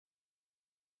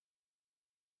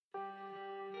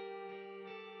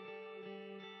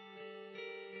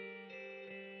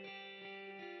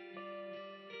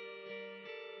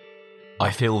I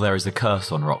feel there is a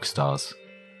curse on rock stars.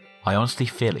 I honestly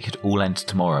feel it could all end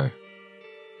tomorrow.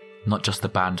 Not just the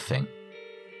band thing.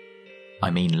 I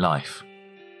mean life.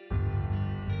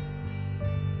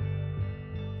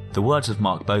 The words of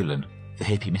Marc Bolan, the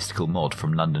hippie mystical mod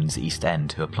from London's East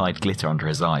End who applied glitter under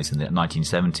his eyes in the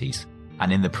 1970s,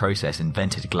 and in the process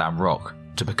invented glam rock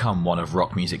to become one of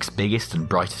rock music's biggest and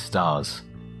brightest stars.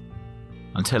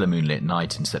 Until a moonlit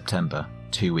night in September,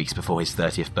 2 weeks before his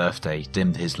 30th birthday,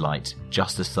 dimmed his light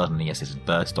just as suddenly as it had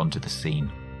burst onto the scene.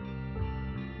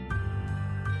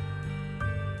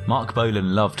 Marc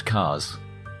Bolan loved cars.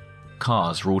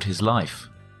 Cars ruled his life.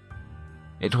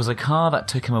 It was a car that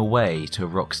took him away to a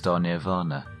rock star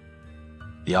nirvana.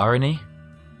 The irony?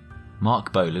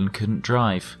 Marc Bolan couldn't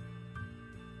drive.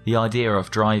 The idea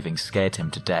of driving scared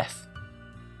him to death.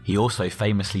 He also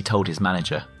famously told his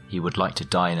manager he would like to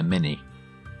die in a Mini.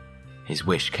 His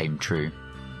wish came true.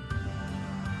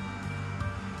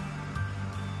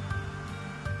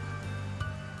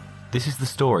 This is the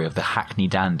story of the hackney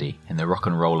dandy in the rock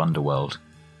and roll underworld.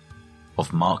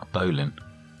 Of Marc Bolan,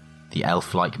 the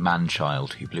elf-like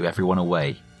man-child who blew everyone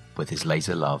away with his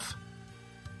laser love.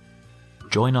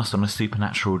 Join us on a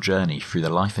supernatural journey through the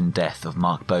life and death of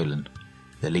Marc Bolan,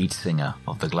 the lead singer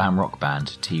of the glam rock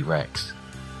band T-Rex.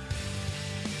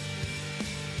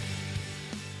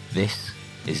 This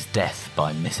is Death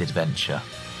by Misadventure.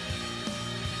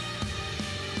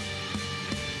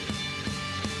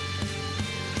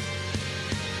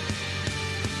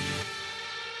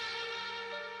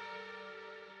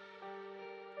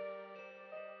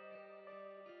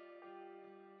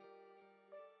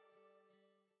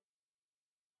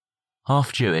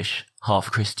 Half Jewish,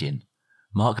 half Christian,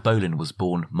 Marc Bolan was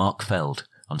born Mark Feld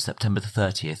on September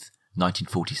 30th,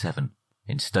 1947,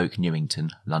 in Stoke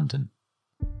Newington, London.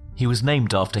 He was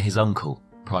named after his uncle,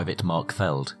 Private Mark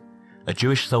Feld, a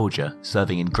Jewish soldier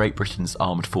serving in Great Britain's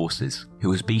armed forces who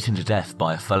was beaten to death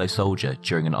by a fellow soldier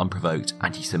during an unprovoked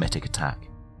anti-Semitic attack.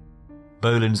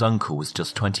 Bolan's uncle was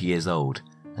just 20 years old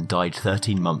and died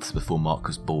 13 months before Mark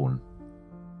was born.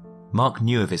 Mark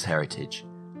knew of his heritage,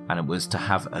 and it was to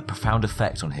have a profound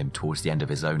effect on him towards the end of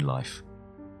his own life.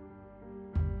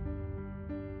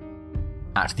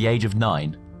 At the age of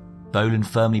 9, Bolan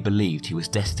firmly believed he was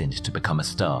destined to become a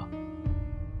star.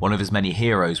 One of his many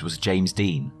heroes was James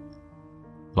Dean.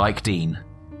 Like Dean,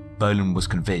 Bolan was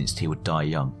convinced he would die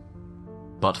young.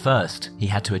 But first, he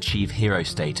had to achieve hero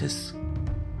status.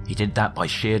 He did that by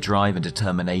sheer drive and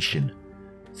determination,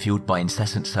 fueled by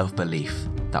incessant self-belief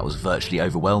that was virtually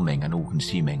overwhelming and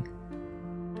all-consuming.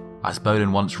 As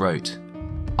Bolan once wrote,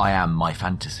 "I am my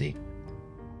fantasy."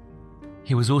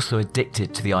 He was also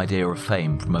addicted to the idea of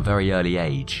fame from a very early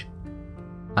age.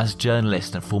 As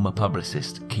journalist and former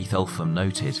publicist Keith Olpham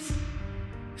noted,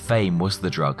 fame was the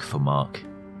drug for Mark.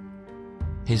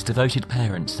 His devoted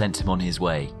parents sent him on his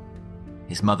way.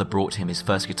 His mother brought him his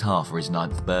first guitar for his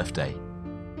 9th birthday.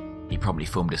 He probably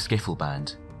formed a skiffle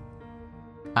band.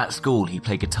 At school he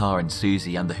played guitar in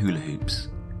Susie and the Hula Hoops,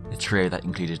 a trio that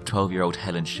included 12-year-old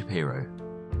Helen Shapiro.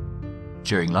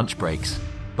 During lunch breaks,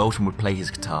 Bolton would play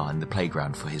his guitar in the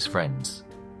playground for his friends.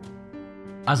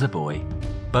 As a boy,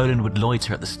 Bolan would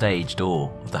loiter at the stage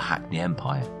door of the Hackney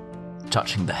Empire,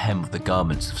 touching the hem of the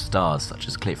garments of stars such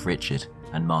as Cliff Richard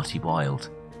and Marty Wilde.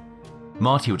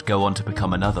 Marty would go on to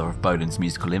become another of Bolan's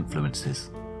musical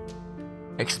influences.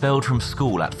 Expelled from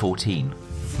school at 14,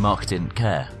 Mark didn't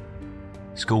care.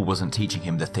 School wasn't teaching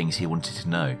him the things he wanted to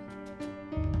know.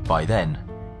 By then,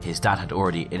 his dad had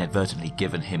already inadvertently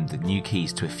given him the new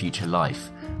keys to a future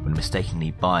life when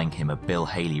mistakenly buying him a Bill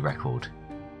Haley record.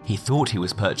 He thought he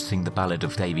was purchasing the Ballad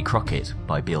of Davy Crockett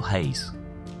by Bill Hayes.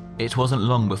 It wasn't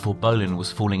long before Bolan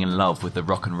was falling in love with the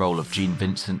rock and roll of Gene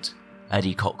Vincent,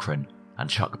 Eddie Cochran and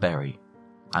Chuck Berry,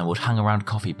 and would hang around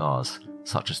coffee bars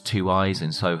such as Two Eyes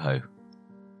in Soho.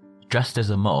 Dressed as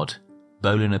a mod,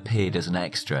 Bolan appeared as an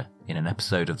extra in an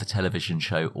episode of the television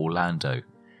show Orlando,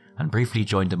 and briefly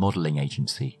joined a modelling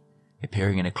agency,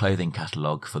 appearing in a clothing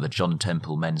catalogue for the John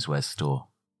Temple menswear store.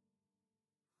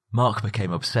 Mark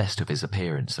became obsessed with his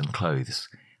appearance and clothes,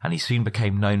 and he soon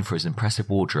became known for his impressive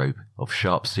wardrobe of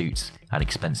sharp suits and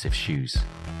expensive shoes.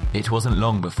 It wasn't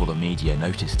long before the media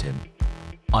noticed him.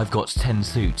 "I've got 10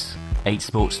 suits, 8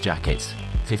 sports jackets,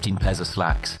 15 pairs of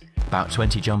slacks, about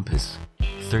 20 jumpers,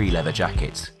 3 leather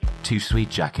jackets, 2 tweed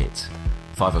jackets,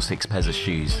 5 or 6 pairs of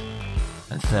shoes,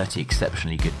 and 30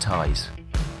 exceptionally good ties,"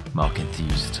 Mark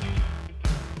enthused.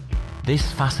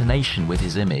 This fascination with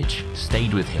his image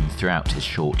stayed with him throughout his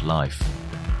short life.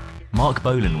 Marc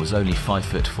Bolan was only 5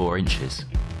 foot 4 inches,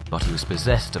 but he was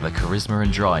possessed of a charisma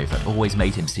and drive that always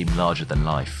made him seem larger than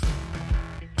life.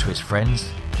 To his friends,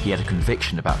 he had a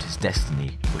conviction about his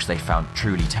destiny which they found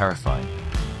truly terrifying.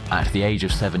 At the age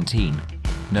of 17,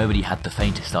 nobody had the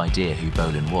faintest idea who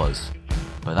Bolan was,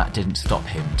 but that didn't stop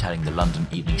him telling the London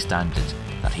Evening Standard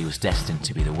that he was destined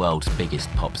to be the world's biggest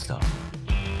pop star.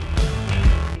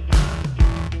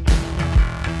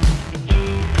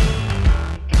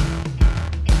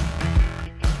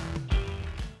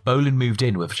 Bolan moved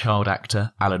in with child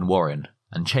actor Alan Warren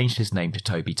and changed his name to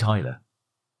Toby Tyler.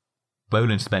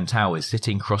 Bolan spent hours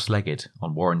sitting cross-legged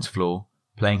on Warren's floor,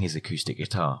 playing his acoustic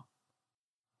guitar.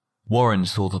 Warren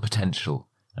saw the potential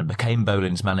and became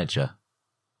Bolan's manager.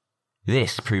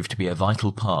 This proved to be a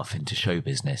vital path into show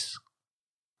business.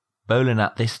 Bolan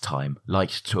at this time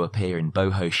liked to appear in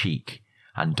boho chic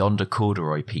and donned a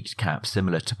corduroy peaked cap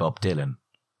similar to Bob Dylan.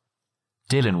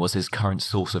 Dylan was his current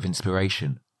source of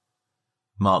inspiration.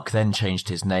 Mark then changed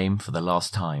his name for the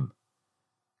last time,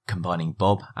 combining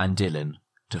Bob and Dylan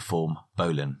to form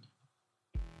Bolan.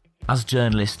 As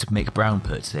journalist Mick Brown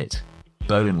puts it,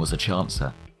 Bolan was a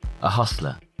chancer, a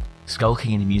hustler,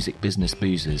 skulking in music business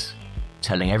boozers,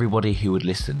 telling everybody who would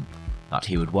listen that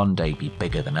he would one day be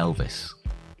bigger than Elvis.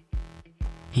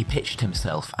 He pitched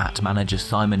himself at manager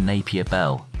Simon Napier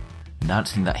Bell,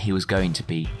 announcing that he was going to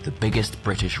be the biggest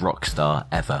British rock star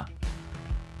ever.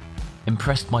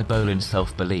 Impressed by Bolan's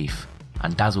self-belief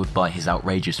and dazzled by his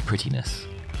outrageous prettiness,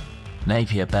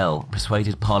 Napier Bell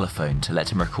persuaded Parlophone to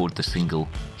let him record the single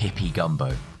Hippie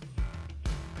Gumbo.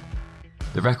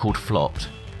 The record flopped,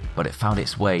 but it found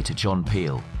its way to John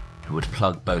Peel, who would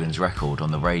plug Bolan's record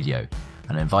on the radio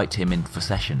and invite him in for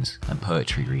sessions and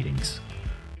poetry readings.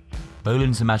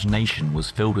 Bolan's imagination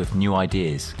was filled with new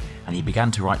ideas, and he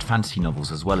began to write fantasy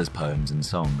novels as well as poems and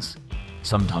songs,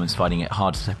 sometimes finding it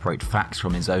hard to separate facts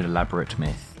from his own elaborate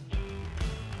myth.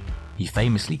 He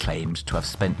famously claimed to have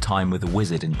spent time with a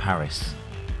wizard in Paris.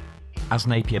 As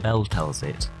Napier Bell tells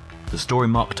it, the story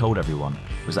Mark told everyone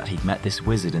was that he'd met this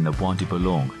wizard in the Bois de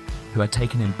Boulogne, who had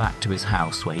taken him back to his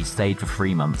house where he stayed for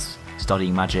 3 months,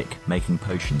 studying magic, making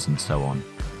potions and so on.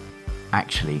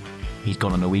 Actually, he'd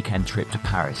gone on a weekend trip to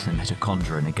Paris and met a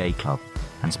conjurer in a gay club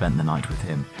and spent the night with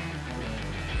him.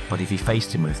 But if he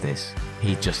faced him with this,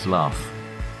 he'd just laugh.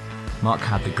 Mark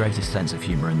had the greatest sense of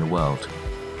humour in the world.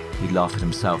 He'd laugh at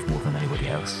himself more than anybody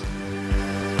else.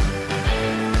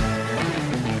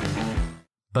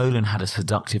 Bolan had a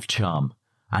seductive charm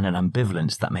and an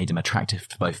ambivalence that made him attractive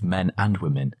to both men and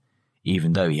women,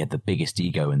 even though he had the biggest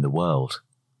ego in the world.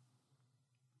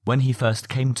 When he first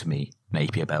came to me,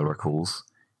 Napier Bell recalls,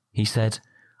 he said,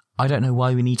 "I don't know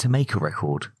why we need to make a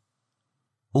record.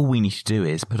 All we need to do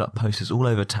is put up posters all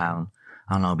over town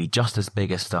and I'll be just as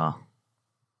big a star."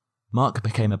 Mark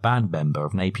became a band member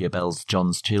of Napier Bell's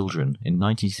John's Children in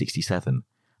 1967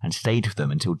 and stayed with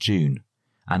them until June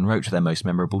and wrote their most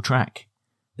memorable track,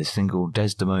 the single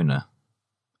Desdemona.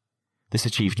 This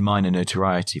achieved minor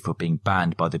notoriety for being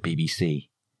banned by the BBC.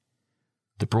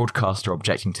 The broadcaster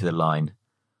objecting to the line,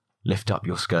 "Lift up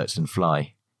your skirts and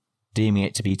fly," deeming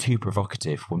it to be too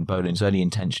provocative when Bolan's only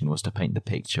intention was to paint the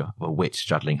picture of a witch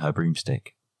straddling her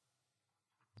broomstick.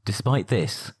 Despite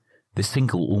this, the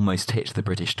single almost hit the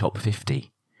British top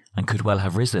 50, and could well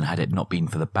have risen had it not been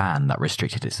for the ban that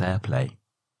restricted its airplay.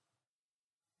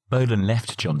 Bolan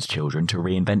left John's Children to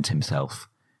reinvent himself,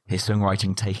 his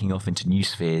songwriting taking off into new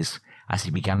spheres as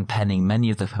he began penning many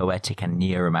of the poetic and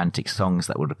neo-romantic songs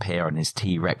that would appear on his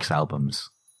T-Rex albums.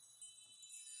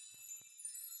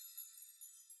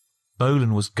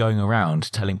 Bolan was going around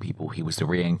telling people he was the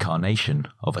reincarnation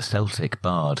of a Celtic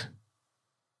bard.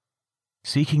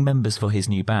 Seeking members for his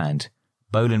new band,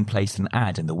 Bolan placed an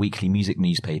ad in the weekly music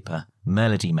newspaper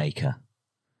Melody Maker.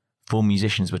 4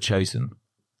 musicians were chosen.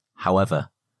 However,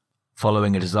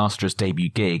 following a disastrous debut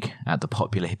gig at the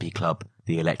popular hippie club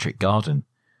The Electric Garden,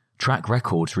 Track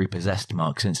Records repossessed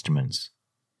Mark's instruments.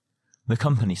 The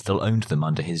company still owned them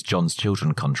under his John's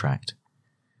Children contract,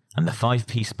 and the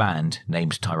 5-piece band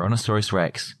named Tyrannosaurus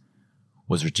Rex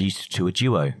was reduced to a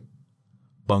duo.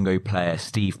 Bongo player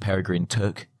Steve Peregrine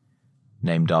Took,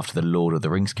 named after the Lord of the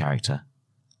Rings character,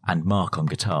 and Mark on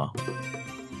guitar.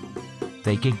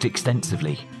 They gigged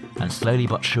extensively and slowly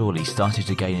but surely started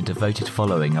to gain a devoted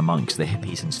following amongst the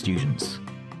hippies and students.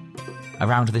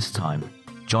 Around this time,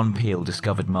 John Peel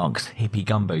discovered Mark's Hippie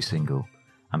Gumbo single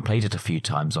and played it a few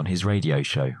times on his radio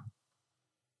show.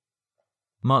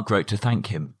 Mark wrote to thank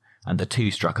him, and the two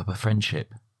struck up a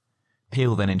friendship.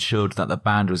 Peel then ensured that the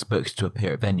band was booked to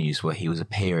appear at venues where he was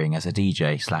appearing as a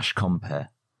DJ/compere.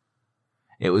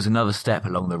 It was another step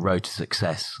along the road to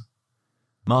success.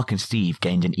 Mark and Steve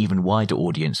gained an even wider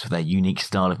audience for their unique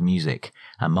style of music,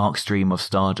 and Mark's dream of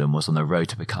stardom was on the road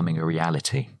to becoming a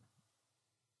reality.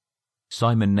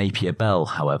 Simon Napier Bell,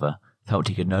 however, felt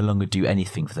he could no longer do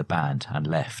anything for the band and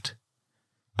left.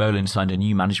 Bolan signed a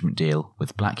new management deal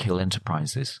with Black Hill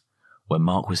Enterprises, where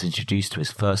Mark was introduced to his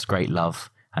first great love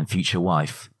and future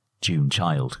wife, June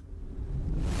Child.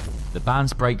 The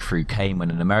band's breakthrough came when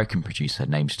an American producer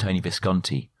named Tony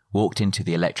Visconti walked into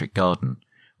the Electric Garden,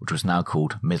 which was now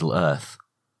called Middle Earth.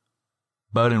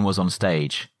 Bolan was on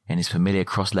stage, in his familiar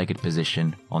cross-legged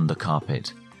position on the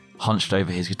carpet, hunched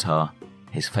over his guitar,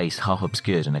 his face half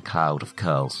obscured in a cloud of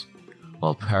curls,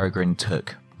 while Peregrine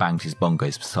Took banged his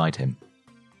bongos beside him.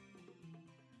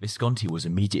 Visconti was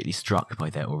immediately struck by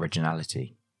their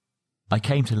originality. "I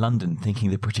came to London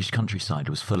thinking the British countryside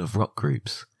was full of rock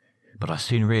groups, but I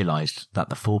soon realised that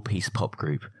the four-piece pop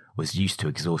group was used to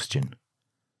exhaustion.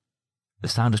 The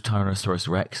sound of Tyrannosaurus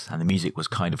Rex and the music was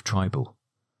kind of tribal,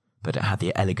 but it had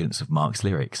the elegance of Mark's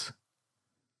lyrics.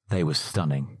 They were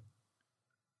stunning.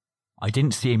 I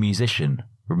didn't see a musician,"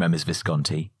 remembers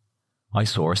Visconti. "I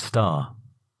saw a star.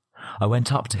 I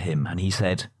went up to him and he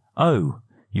said, 'Oh,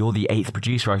 you're the 8th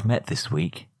producer I've met this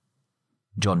week.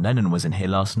 John Lennon was in here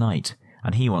last night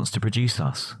and he wants to produce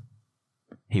us.'"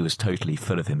 He was totally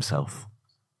full of himself.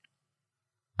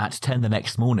 At 10 the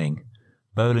next morning,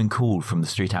 Bolan called from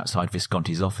the street outside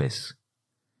Visconti's office.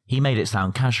 "He made it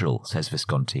sound casual," says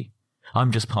Visconti.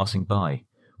 "I'm just passing by.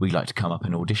 We'd like to come up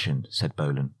and audition," said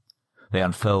Bolan. They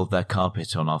unfurled their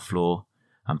carpet on our floor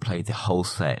and played the whole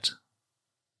set.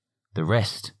 The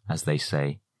rest, as they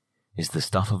say, is the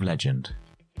stuff of legend.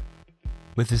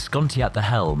 With Visconti at the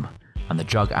helm and the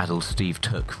drug-addled Steve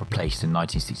Took replaced in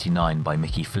 1969 by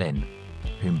Mickey Flynn,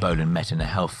 whom Bolan met in a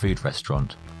health food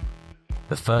restaurant,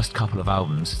 the first couple of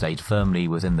albums stayed firmly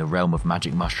within the realm of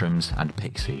Magic Mushrooms and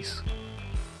Pixies.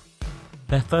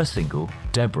 Their first single,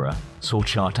 Deborah, saw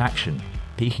chart action,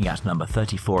 peaking at number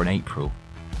 34 in April,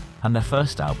 and their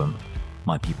first album,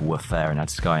 My People Were Fair and Had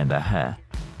Sky in Their Hair,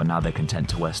 but now they're content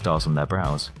to wear stars on their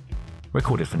brows,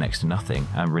 recorded for next to nothing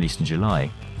and released in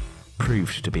July,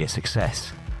 proved to be a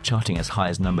success, charting as high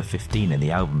as number 15 in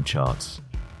the album charts.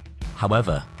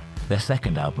 However, their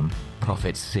second album,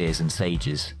 Prophets, Seers and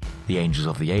Sages, The Angels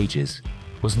of the Ages,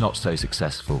 was not so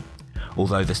successful,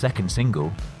 although the second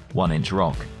single, 1 Inch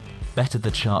Rock, bettered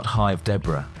the chart high of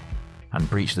Deborah and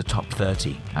breached the top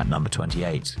 30 at number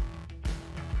 28.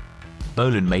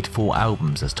 Bolan made 4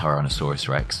 albums as Tyrannosaurus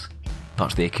Rex,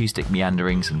 but the acoustic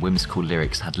meanderings and whimsical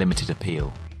lyrics had limited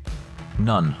appeal.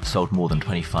 None sold more than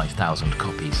 25,000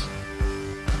 copies.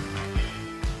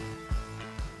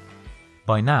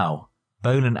 By now,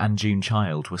 Bolan and June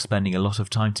Child were spending a lot of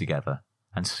time together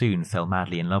and soon fell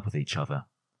madly in love with each other.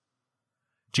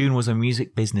 June was a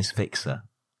music business fixer.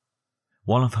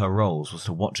 One of her roles was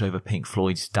to watch over Pink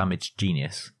Floyd's damaged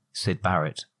genius, Syd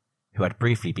Barrett, who had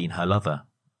briefly been her lover.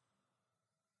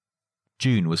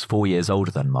 June was 4 years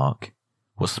older than Mark,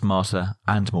 was smarter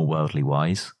and more worldly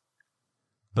wise.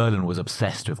 Bolan was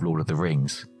obsessed with Lord of the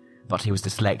Rings, but he was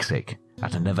dyslexic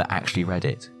and had never actually read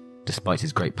it, despite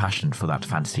his great passion for that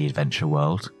fantasy adventure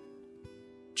world.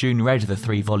 June read the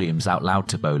 3 volumes out loud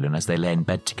to Bolan as they lay in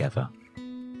bed together.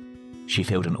 She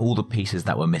filled in all the pieces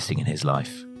that were missing in his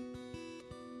life.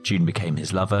 June became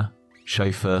his lover,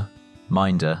 chauffeur,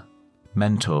 minder,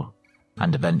 mentor,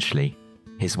 and eventually,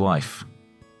 his wife.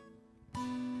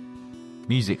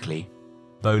 Musically,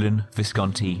 Bolan,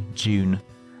 Visconti, June,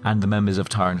 and the members of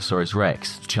Tyrannosaurus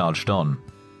Rex charged on.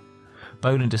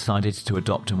 Bolan decided to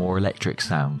adopt a more electric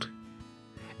sound.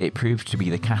 It proved to be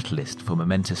the catalyst for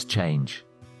momentous change.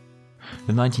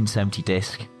 The 1970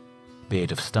 disc,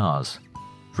 Beard of Stars,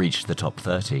 reached the top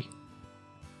 30.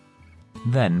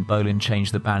 Then Bolan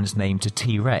changed the band's name to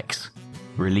T-Rex,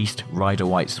 released Ride a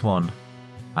White Swan,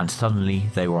 and suddenly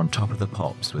they were on top of the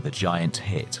pops with a giant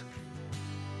hit.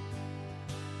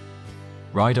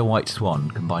 Ride a White Swan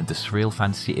combined the surreal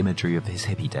fantasy imagery of his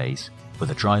hippie days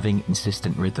with a driving,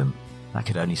 insistent rhythm that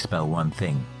could only spell one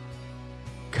thing: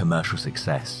 commercial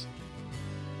success.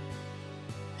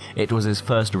 It was his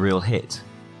first real hit,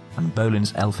 and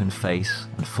Bolan's elfin face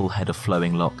and full head of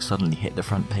flowing locks suddenly hit the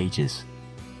front pages,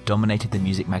 dominated the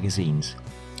music magazines,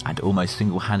 and almost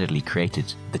single-handedly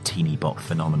created the teeny bop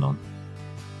phenomenon.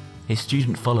 His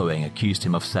student following accused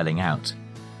him of selling out,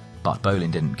 but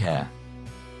Bolan didn't care.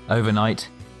 Overnight,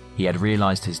 he had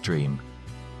realised his dream.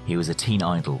 He was a teen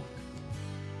idol.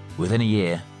 Within a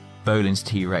year, Bolan's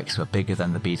T-Rex were bigger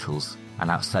than the Beatles and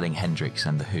outselling Hendrix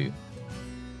and The Who.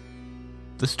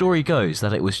 The story goes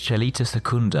that it was Chelita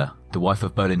Secunda, the wife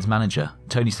of Bolan's manager,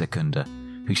 Tony Secunda,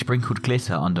 who sprinkled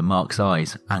glitter under Mark's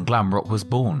eyes and glam rock was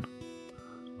born.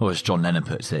 Or as John Lennon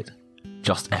puts it,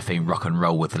 just effing rock and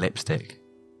roll with the lipstick.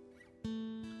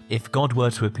 "If God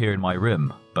were to appear in my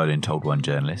room," Bolan told one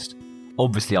journalist,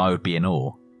 "obviously I would be in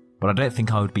awe. but I don't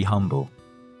think I would be humble.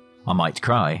 I might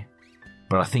cry,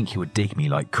 but I think he would dig me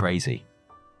like crazy.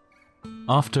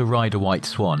 After Ride a White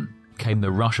Swan came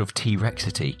the rush of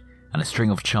T-Rexity and a string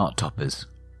of chart toppers.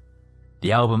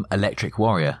 The album Electric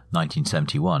Warrior,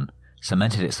 1971,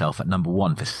 cemented itself at number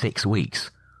 1 for 6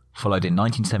 weeks, followed in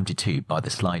 1972 by The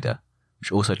Slider,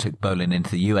 which also took Bolan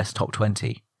into the US Top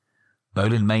 20.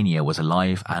 Bolan Mania was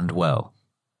alive and well.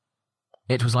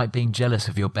 It was like being jealous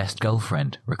of your best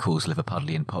girlfriend, recalls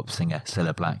Liverpudlian pop singer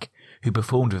Cilla Black, who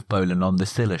performed with Bolan on The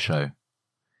Cilla Show.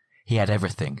 He had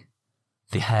everything.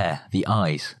 The hair, the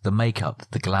eyes, the makeup,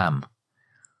 the glam.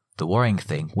 The worrying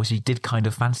thing was he did kind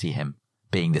of fancy him,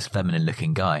 being this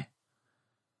feminine-looking guy.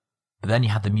 But then you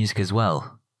had the music as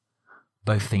well.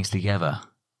 Both things together,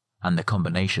 and the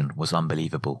combination was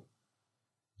unbelievable.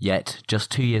 Yet,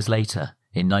 just 2 years later,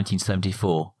 in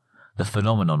 1974, the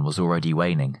phenomenon was already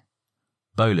waning.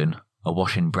 Bolan,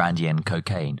 awash in brandy and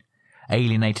cocaine,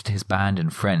 alienated his band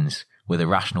and friends with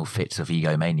irrational fits of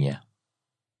egomania.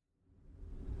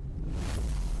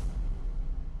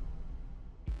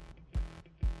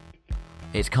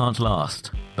 It can't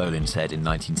last, Bolan said in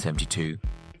 1972,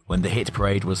 when the hit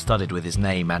parade was studded with his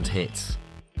name and hits.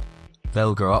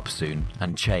 They'll grow up soon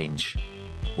and change,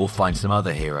 or find some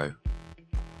other hero.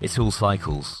 It's all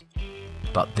cycles,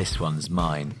 but this one's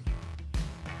mine.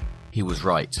 He was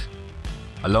right.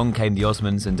 Along came the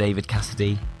Osmonds and David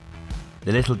Cassidy.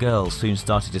 The little girls soon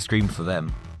started to scream for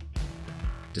them.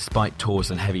 Despite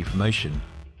tours and heavy promotion,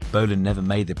 Bolan never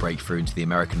made the breakthrough into the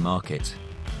American market.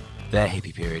 Their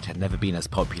hippie period had never been as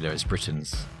popular as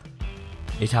Britain's.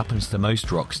 It happens to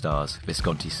most rock stars,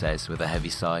 Visconti says with a heavy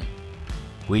sigh.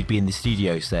 We'd be in the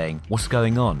studio saying, "What's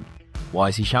going on? Why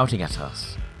is he shouting at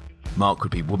us?" Mark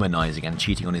would be womanizing and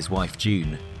cheating on his wife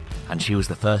June, and she was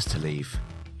the first to leave.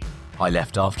 I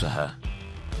left after her.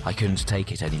 I couldn't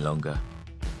take it any longer.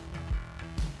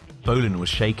 Bolan was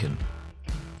shaken.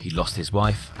 He'd lost his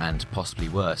wife and, possibly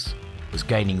worse, was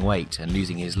gaining weight and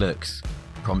losing his looks,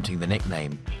 prompting the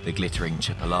nickname, the Glittering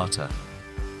Chipolata.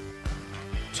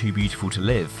 Too beautiful to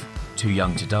live, too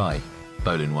young to die,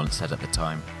 Bolan once said at the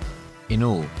time. In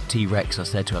all, T-Rex are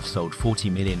said to have sold 40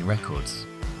 million records,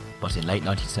 but in late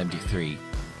 1973,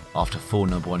 after 4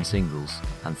 number-1 singles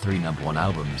and 3 number-1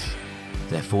 albums,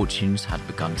 their fortunes had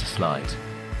begun to slide.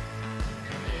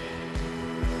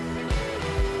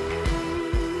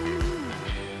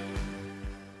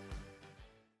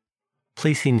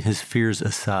 Placing his fears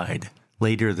aside,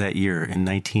 later that year in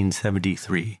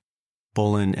 1973,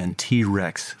 Bolan and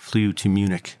T-Rex flew to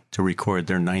Munich to record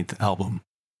their 9th album,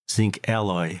 Zinc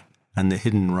Alloy and the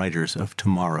Hidden Riders of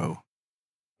Tomorrow.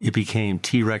 It became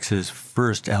T-Rex's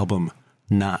first album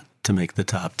not to make the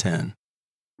top 10.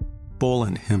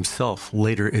 Bolan himself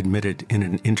later admitted in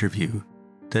an interview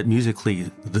that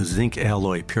musically the Zinc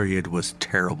Alloy period was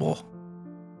terrible.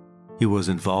 He was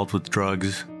involved with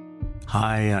drugs,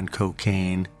 high on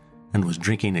cocaine, and was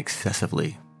drinking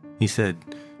excessively. He said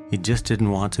he just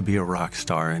didn't want to be a rock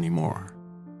star anymore.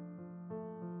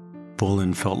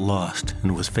 Bolan felt lost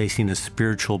and was facing a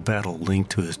spiritual battle linked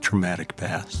to his traumatic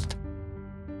past.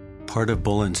 Part of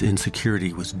Bolan's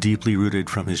insecurity was deeply rooted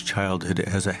from his childhood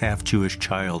as a half-Jewish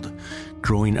child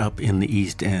growing up in the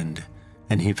East End,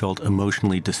 and he felt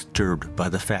emotionally disturbed by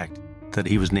the fact that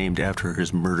he was named after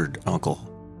his murdered uncle.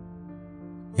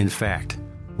 In fact,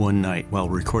 one night while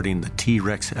recording the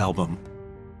T-Rex album,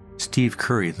 Steve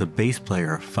Curry, the bass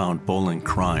player, found Bolan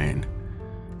crying,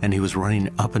 and he was running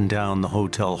up and down the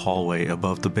hotel hallway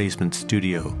above the basement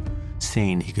studio,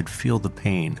 saying he could feel the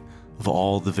pain of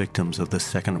all the victims of the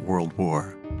Second World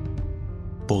War.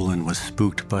 Bolan was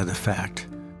spooked by the fact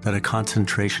that a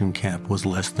concentration camp was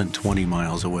less than 20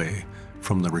 miles away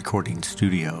from the recording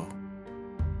studio.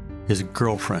 His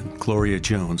girlfriend, Gloria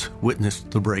Jones,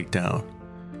 witnessed the breakdown.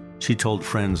 She told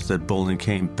friends that Bolan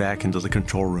came back into the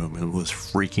control room and was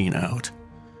freaking out.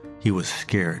 He was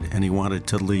scared and he wanted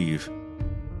to leave.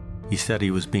 He said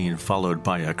he was being followed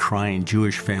by a crying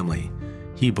Jewish family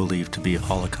he believed to be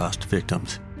Holocaust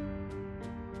victims.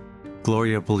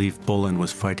 Gloria believed Bolan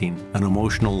was fighting an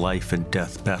emotional life and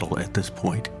death battle at this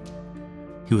point.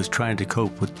 He was trying to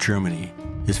cope with Germany,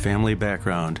 his family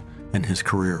background, and his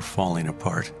career falling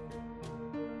apart.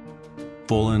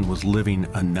 Bolan was living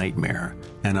a nightmare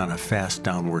and on a fast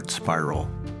downward spiral.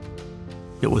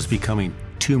 It was becoming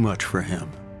too much for him.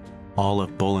 All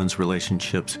of Bolan's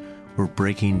relationships were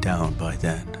breaking down by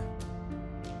then.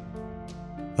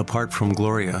 Apart from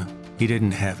Gloria, he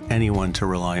didn't have anyone to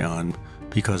rely on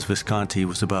because Visconti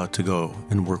was about to go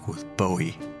and work with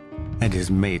Bowie, and his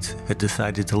mates had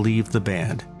decided to leave the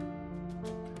band.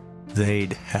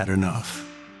 They'd had enough.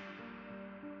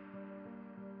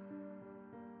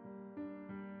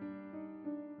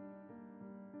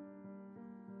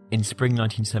 In spring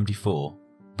 1974,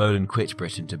 Bolan quit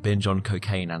Britain to binge on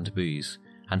cocaine and booze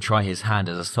and try his hand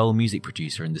as a soul music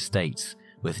producer in the States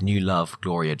with new love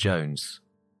Gloria Jones.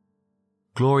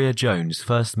 Gloria Jones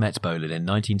first met Bolan in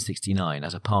 1969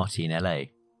 at a party in LA.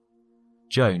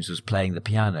 Jones was playing the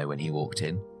piano when he walked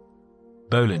in.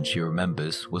 Bolan, she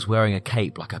remembers, was wearing a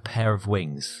cape like a pair of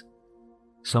wings.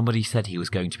 Somebody said he was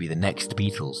going to be the next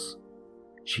Beatles.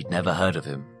 She'd never heard of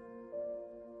him.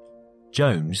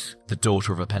 Jones, the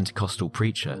daughter of a Pentecostal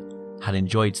preacher, had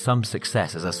enjoyed some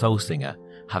success as a soul singer,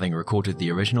 having recorded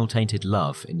the original Tainted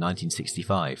Love in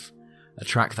 1965, a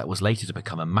track that was later to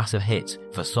become a massive hit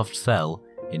for Soft Cell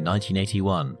in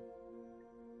 1981.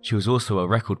 She was also a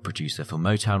record producer for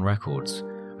Motown Records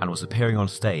and was appearing on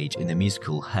stage in the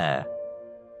musical Hair.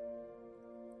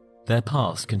 Their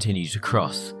paths continued to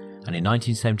cross, and in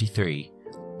 1973,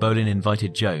 Bolan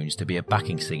invited Jones to be a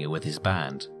backing singer with his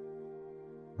band.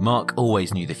 Mark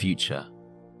always knew the future.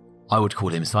 I would call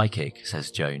him psychic, says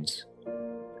Jones.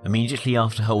 Immediately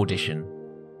after her audition,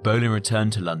 Bolan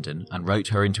returned to London and wrote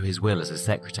her into his will as a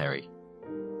secretary.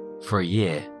 For a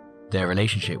year, their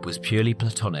relationship was purely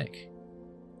platonic.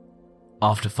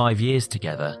 After 5 years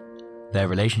together, their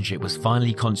relationship was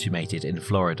finally consummated in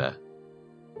Florida.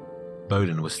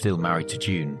 Bolan was still married to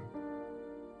June.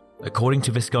 According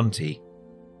to Visconti,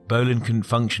 Bolan couldn't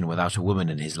function without a woman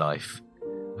in his life,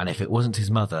 and if it wasn't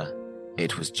his mother,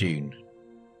 it was June.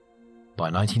 By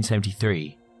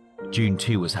 1973, June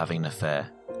too was having an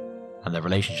affair, and the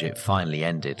relationship finally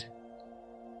ended.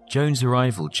 Joan's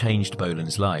arrival changed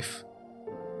Bolan's life.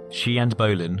 She and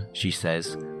Bolan, she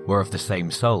says, were of the same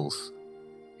souls.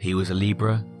 He was a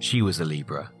Libra, she was a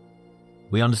Libra.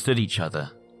 We understood each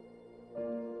other.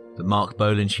 The Mark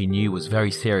Bolan she knew was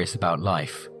very serious about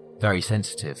life, very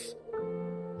sensitive.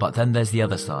 But then there's the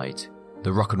other side,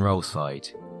 the rock and roll side,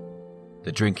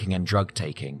 the drinking and drug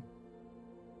taking.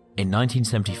 In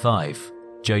 1975,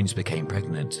 Jones became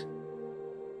pregnant.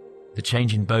 The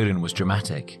change in Bolan was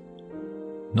dramatic.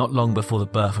 Not long before the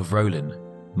birth of Roland,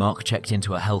 Mark checked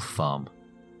into a health farm.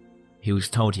 He was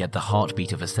told he had the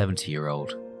heartbeat of a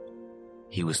 70-year-old.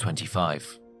 He was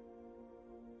 25.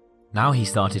 Now he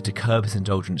started to curb his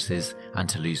indulgences and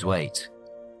to lose weight.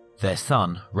 Their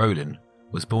son, Roland,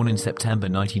 was born in September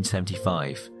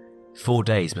 1975, 4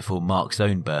 days before Mark's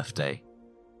own birthday.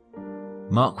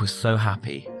 Mark was so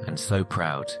happy and so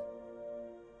proud.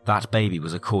 That baby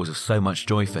was a cause of so much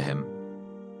joy for him.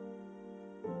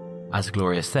 As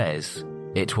Gloria says,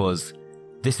 it was,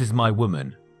 "This is my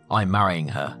woman, I'm marrying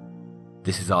her.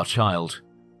 This is our child,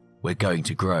 we're going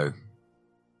to grow."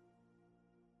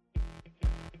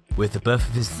 With the birth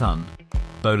of his son,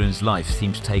 Bolan's life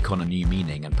seemed to take on a new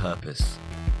meaning and purpose.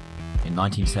 In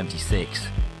 1976,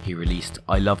 he released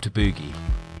I Love to Boogie,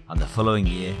 and the following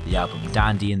year the album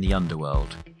Dandy in the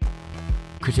Underworld.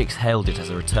 Critics hailed it as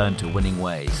a return to winning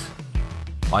ways.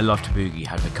 I Love to Boogie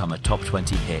had become a top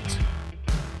 20 hit.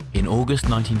 In August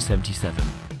 1977,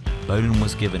 Bolan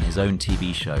was given his own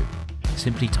TV show,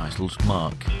 simply titled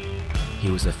Mark.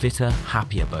 He was a fitter,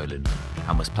 happier Bolan,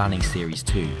 and was planning Series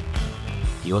 2.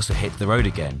 He also hit the road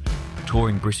again,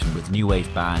 touring Britain with new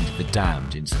wave band The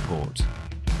Damned in support.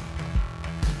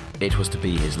 It was to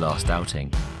be his last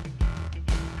outing.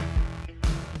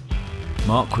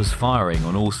 Mark was firing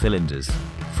on all cylinders,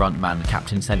 frontman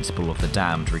Captain Sensible of The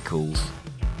Damned recalls.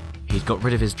 He'd got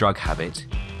rid of his drug habit,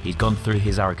 he'd gone through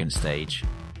his arrogant stage,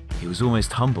 he was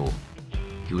almost humble,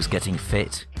 he was getting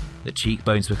fit, the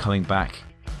cheekbones were coming back,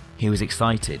 he was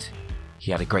excited,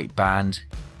 he had a great band,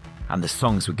 and the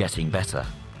songs were getting better.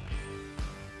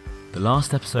 The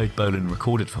last episode Bolan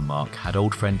recorded for Mark had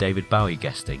old friend David Bowie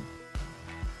guesting.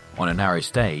 On a narrow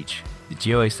stage, the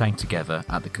duo sang together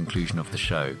at the conclusion of the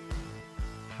show.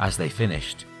 As they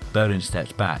finished, Bolan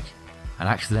stepped back and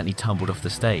accidentally tumbled off the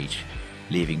stage,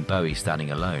 leaving Bowie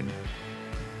standing alone.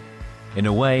 In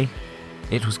a way,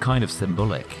 it was kind of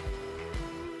symbolic.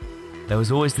 There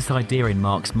was always this idea in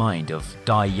Mark's mind of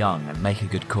die young and make a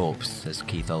good corpse, says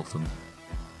Keith Oltham.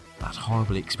 That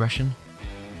horrible expression?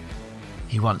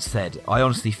 He once said, "I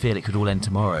honestly feel it could all end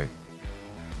tomorrow.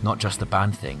 Not just the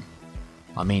band thing.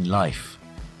 I mean life."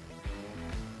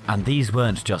 And these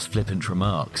weren't just flippant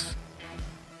remarks.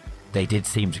 They did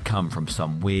seem to come from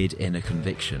some weird inner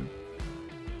conviction.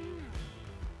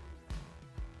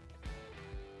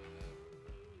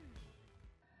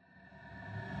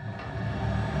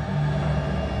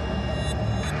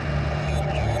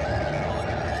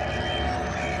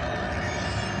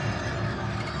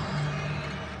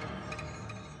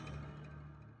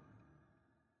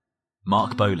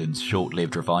 Mark Bolan's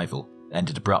short-lived revival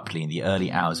ended abruptly in the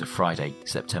early hours of Friday,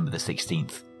 September the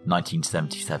 16th,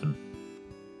 1977.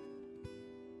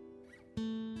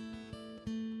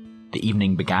 The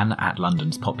evening began at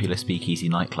London's popular speakeasy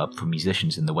nightclub for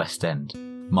musicians in the West End.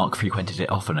 Mark frequented it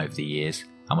often over the years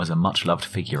and was a much-loved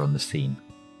figure on the scene.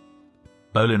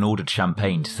 Bolan ordered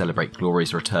champagne to celebrate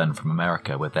Gloria's return from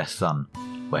America with their son,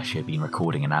 where she had been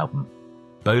recording an album.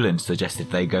 Bolan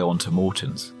suggested they go on to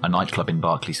Morton's, a nightclub in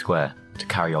Berkeley Square, to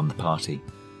carry on the party.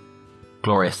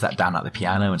 Gloria sat down at the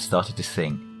piano and started to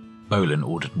sing. Bolan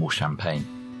ordered more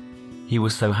champagne. He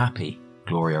was so happy,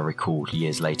 Gloria recalled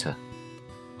years later.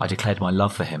 I declared my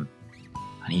love for him,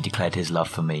 and he declared his love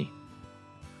for me.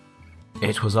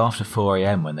 It was after 4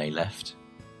 a.m. when they left.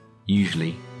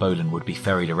 Usually, Bolan would be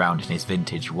ferried around in his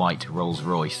vintage white Rolls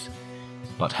Royce,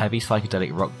 but heavy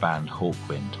psychedelic rock band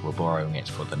Hawkwind were borrowing it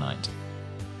for the night.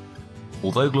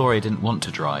 Although Gloria didn't want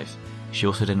to drive, she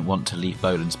also didn't want to leave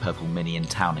Bolan's purple Mini in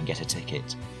town and get a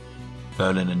ticket.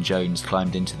 Bolan and Jones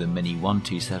climbed into the Mini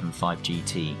 1275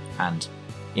 GT and,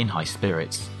 in high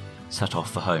spirits, set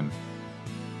off for home.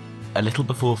 A little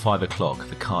before 5 o'clock,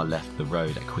 the car left the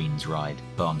road at Queen's Ride,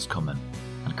 Barnes Common,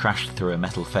 and crashed through a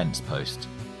metal fence post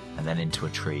and then into a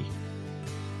tree.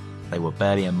 They were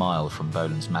barely a mile from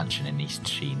Bolan's mansion in East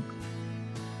Sheen.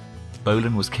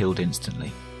 Bolan was killed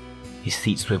instantly, his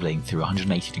seat swivelling through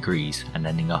 180 degrees and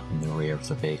ending up in the rear of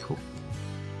the vehicle.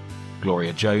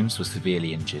 Gloria Jones was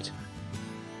severely injured.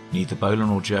 Neither Bolan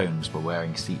or Jones were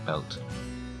wearing a seatbelt.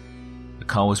 The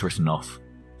car was written off,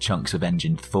 chunks of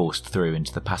engine forced through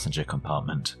into the passenger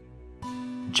compartment.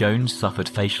 Jones suffered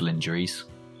facial injuries,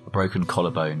 a broken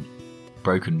collarbone,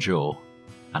 broken jaw,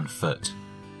 and foot.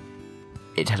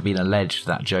 It had been alleged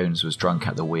that Jones was drunk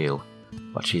at the wheel,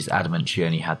 but she is adamant she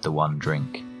only had the one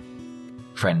drink.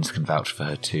 Friends can vouch for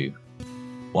her too.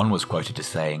 One was quoted as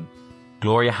saying,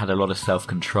 "Gloria had a lot of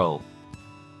self-control.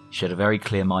 She had a very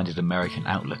clear-minded American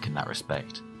outlook in that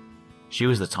respect. She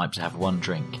was the type to have one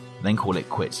drink, then call it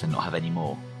quits and not have any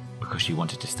more, because she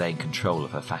wanted to stay in control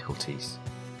of her faculties."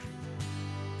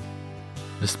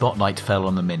 The spotlight fell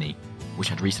on the Mini, which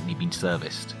had recently been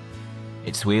serviced.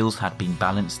 Its wheels had been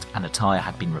balanced and a tyre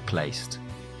had been replaced.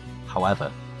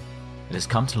 However, it has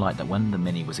come to light that when the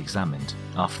Mini was examined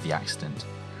after the accident,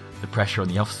 the pressure on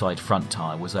the offside front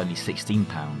tyre was only 16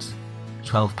 pounds,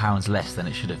 12 pounds less than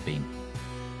it should have been.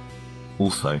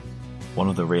 Also, one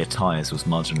of the rear tyres was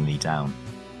marginally down,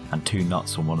 and 2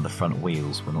 nuts on one of the front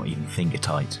wheels were not even finger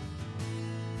tight.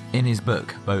 In his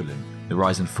book, Bolan, The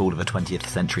Rise and Fall of a 20th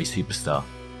Century Superstar,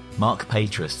 Mark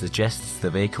Patras suggests the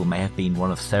vehicle may have been one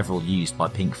of several used by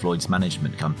Pink Floyd's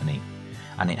management company,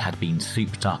 and it had been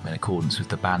souped up in accordance with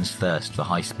the band's thirst for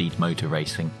high-speed motor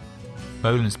racing.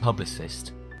 Bolan's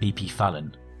publicist, BP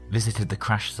Fallon, visited the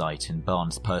crash site in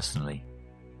Barnes personally.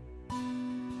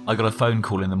 "I got a phone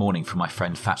call in the morning from my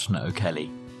friend Fatna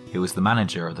O'Kelly, who was the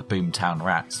manager of the Boomtown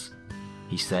Rats.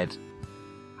 He said,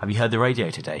 'Have you heard the radio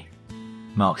today?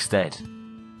 Mark's dead.'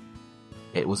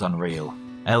 It was unreal.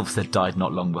 Elves had died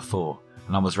not long before,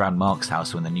 and I was round Mark's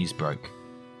house when the news broke.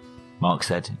 Mark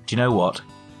said, 'Do you know what?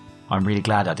 I'm really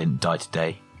glad I didn't die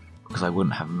today, because I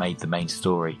wouldn't have made the main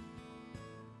story.'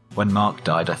 When Mark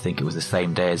died, I think it was the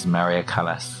same day as Maria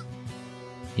Callas.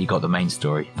 He got the main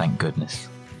story, thank goodness."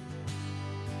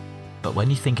 But when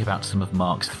you think about some of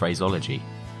Mark's phraseology,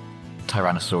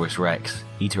 Tyrannosaurus Rex,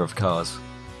 Eater of Cars,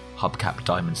 Hubcap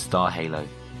Diamond Star Halo,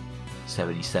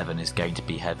 77 is going to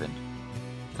be heaven,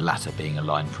 the latter being a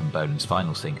line from Bolan's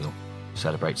final single,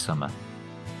 Celebrate Summer.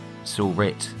 It's all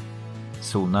writ,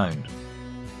 it's all known.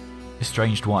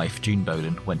 Estranged wife June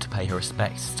Bolan went to pay her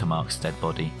respects to Mark's dead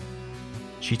body.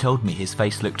 "She told me his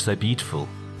face looked so beautiful,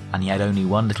 and he had only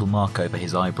one little mark over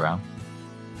his eyebrow,"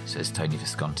 says Tony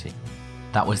Visconti.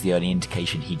 "That was the only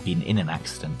indication he'd been in an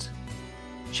accident.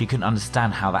 She couldn't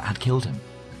understand how that had killed him.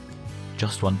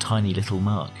 Just one tiny little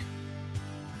mark."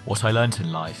 "What I learnt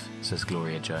in life," says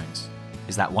Gloria Jones,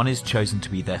 "is that one is chosen to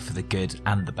be there for the good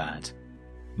and the bad.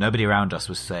 Nobody around us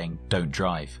was saying, 'Don't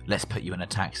drive, let's put you in a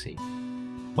taxi.'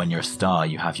 When you're a star,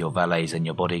 you have your valets and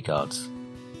your bodyguards.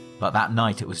 But that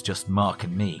night it was just Mark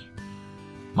and me.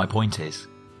 My point is,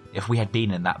 if we had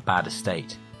been in that bad a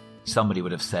state, somebody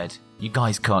would have said, 'You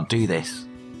guys can't do this.'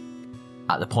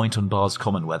 At the point on Barnes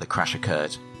Common where the crash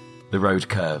occurred, the road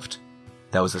curved.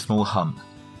 There was a small hump,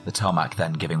 the tarmac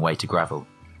then giving way to gravel.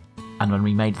 And when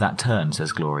we made that turn,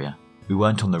 says Gloria, we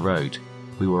weren't on the road,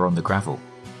 we were on the gravel.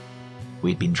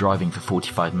 We'd been driving for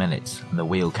 45 minutes and the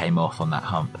wheel came off on that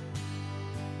hump.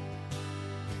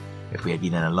 If we had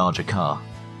been in a larger car,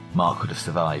 Mark would have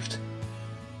survived."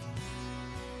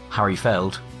 Harry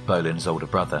Feld, Bolan's older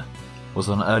brother, was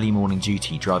on early morning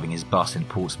duty driving his bus in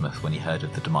Portsmouth when he heard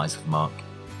of the demise of Mark.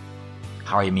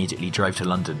 Harry immediately drove to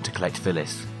London to collect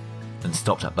Phyllis, then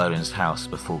stopped at Bolan's house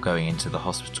before going into the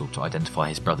hospital to identify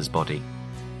his brother's body.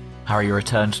 Harry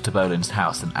returned to Boland's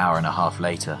house an hour and a half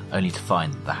later, only to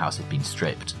find that the house had been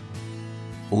stripped.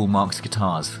 All Mark's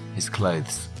guitars, his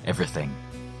clothes, everything.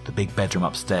 The big bedroom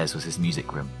upstairs was his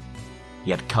music room.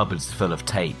 He had cupboards full of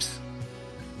tapes.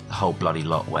 The whole bloody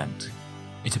lot went.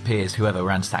 It appears whoever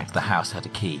ransacked the house had a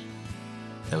key.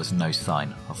 There was no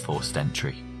sign of forced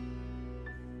entry.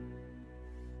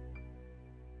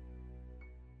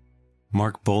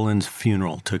 Mark Boland's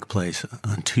funeral took place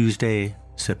on Tuesday,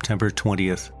 September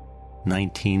 20th,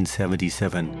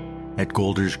 1977, at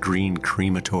Golders Green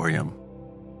Crematorium.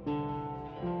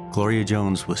 Gloria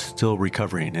Jones was still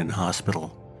recovering in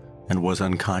hospital and was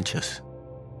unconscious.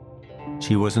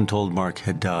 She wasn't told Mark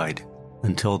had died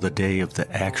until the day of the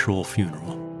actual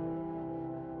funeral.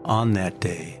 On that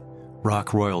day,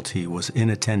 rock royalty was in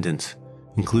attendance,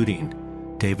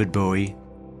 including David Bowie,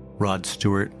 Rod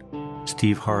Stewart,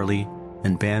 Steve Harley,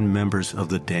 and band members of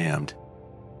The Damned.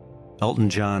 Elton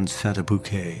John sent a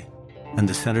bouquet, and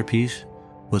the centerpiece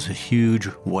was a huge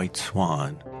white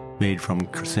swan made from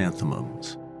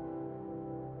chrysanthemums.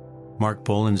 Mark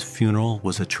Boland's funeral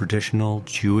was a traditional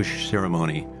Jewish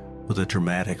ceremony with a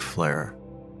dramatic flair.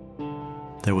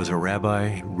 There was a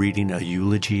rabbi reading a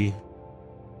eulogy,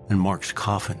 and Mark's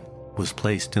coffin was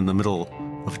placed in the middle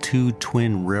of two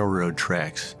twin railroad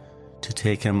tracks to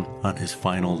take him on his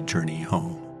final journey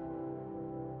home.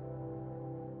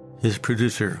 His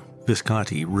producer,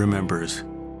 Visconti, remembers,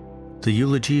 "The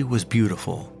eulogy was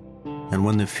beautiful, and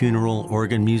when the funeral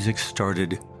organ music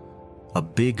started, a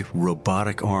big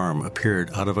robotic arm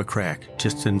appeared out of a crack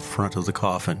just in front of the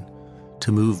coffin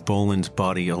to move Boland's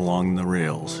body along the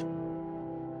rails.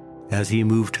 As he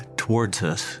moved towards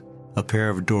us, a pair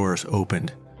of doors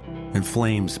opened, and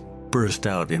flames burst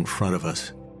out in front of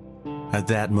us. At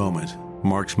that moment,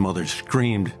 Mark's mother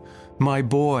screamed, 'My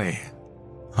boy!'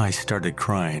 I started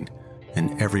crying,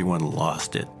 and everyone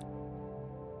lost it."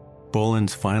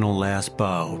 Boland's final last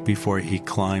bow before he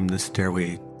climbed the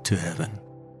stairway to heaven.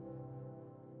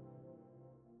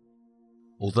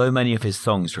 Although many of his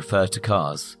songs refer to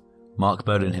cars, Mark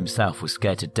Bolan himself was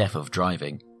scared to death of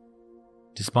driving.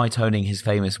 Despite owning his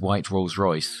famous white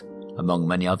Rolls-Royce, among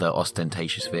many other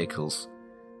ostentatious vehicles,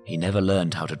 he never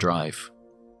learned how to drive.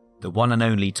 The one and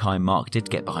only time Mark did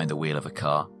get behind the wheel of a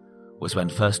car was when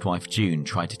first wife June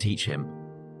tried to teach him.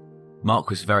 Mark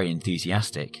was very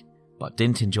enthusiastic, but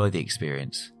didn't enjoy the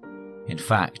experience. In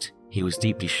fact, he was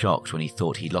deeply shocked when he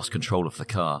thought he'd lost control of the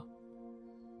car.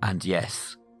 And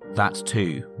yes, that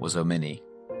too was a Mini.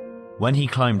 When he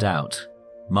climbed out,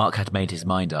 Mark had made his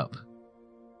mind up.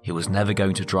 He was never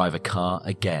going to drive a car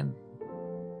again.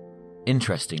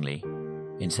 Interestingly,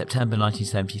 in September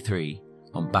 1973,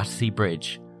 on Battersea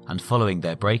Bridge, and following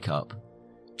their breakup,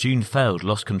 June Feld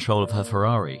lost control of her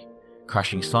Ferrari,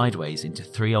 crashing sideways into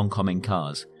 3 oncoming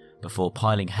cars before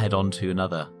piling head on to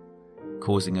another,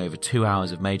 causing over 2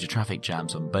 hours of major traffic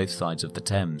jams on both sides of the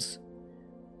Thames.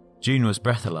 June was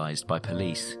breathalyzed by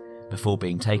police before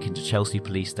being taken to Chelsea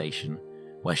Police Station,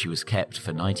 where she was kept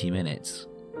for 90 minutes.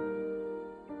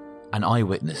 An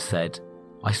eyewitness said,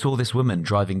 "I saw this woman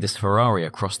driving this Ferrari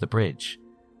across the bridge.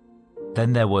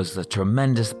 Then there was a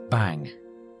tremendous bang.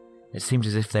 It seemed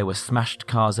as if there were smashed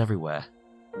cars everywhere."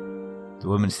 The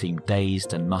woman seemed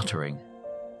dazed and muttering.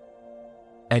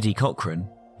 Eddie Cochran,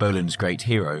 Boland's great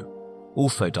hero,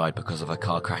 also died because of a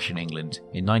car crash in England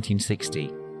in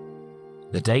 1960.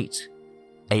 The date?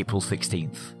 April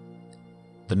 16th.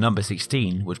 The number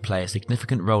 16 would play a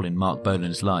significant role in Mark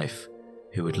Boland's life,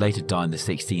 who would later die on the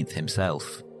 16th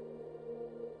himself.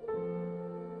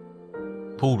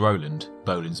 Paul Rowland,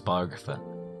 Boland's biographer,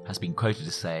 has been quoted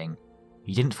as saying,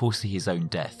 "He didn't foresee his own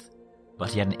death,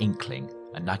 but he had an inkling,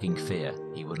 a nagging fear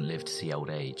he wouldn't live to see old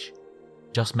age.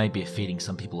 Just maybe a feeling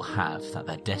some people have that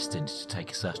they're destined to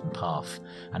take a certain path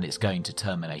and it's going to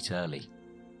terminate early.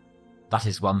 That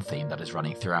is one theme that is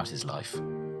running throughout his life."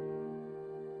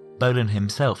 Boland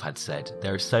himself had said,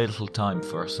 "There is so little time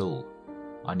for us all.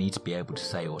 I need to be able to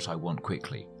say what I want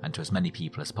quickly and to as many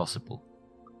people as possible.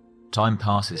 Time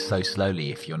passes so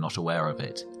slowly if you're not aware of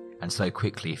it, and so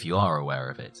quickly if you are aware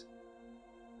of it."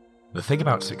 The thing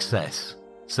about success,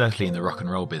 certainly in the rock and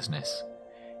roll business,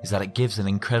 is that it gives an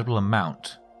incredible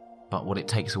amount, but what it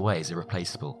takes away is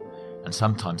irreplaceable, and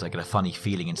sometimes I get a funny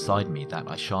feeling inside me that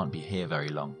I shan't be here very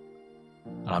long.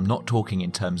 And I'm not talking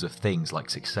in terms of things like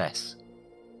success.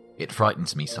 It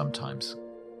frightens me sometimes.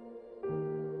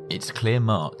 It's clear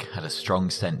Mark had a strong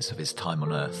sense of his time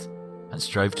on Earth, and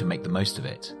strove to make the most of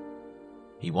it.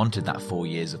 He wanted that 4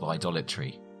 years of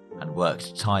idolatry, and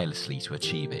worked tirelessly to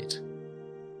achieve it.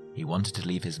 He wanted to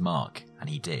leave his mark, and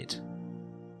he did.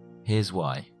 Here's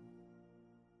why.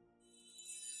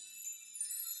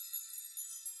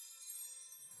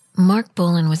 Mark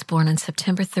Bolan was born on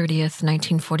September 30th,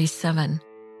 1947,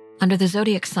 under the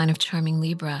zodiac sign of charming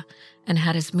Libra, and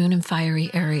had his moon in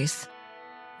fiery Aries.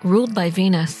 Ruled by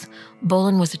Venus,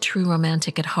 Bolan was a true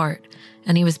romantic at heart,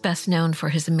 and he was best known for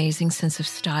his amazing sense of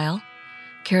style,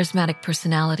 charismatic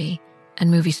personality,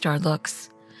 and movie star looks.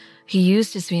 He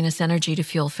used his Venus energy to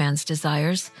fuel fans'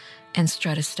 desires and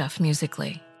strut his stuff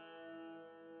musically.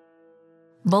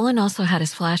 Bolan also had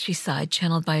his flashy side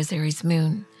channeled by his Aries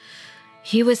moon.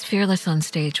 He was fearless on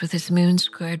stage with his moon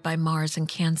squared by Mars in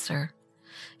Cancer.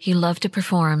 He loved to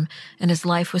perform, and his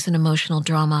life was an emotional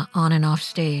drama on and off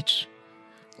stage.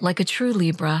 Like a true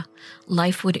Libra,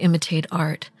 life would imitate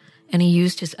art, and he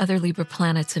used his other Libra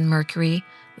planets in Mercury,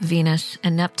 Venus,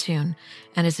 and Neptune,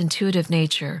 and his intuitive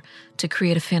nature to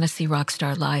create a fantasy rock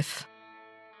star life.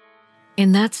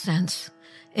 In that sense,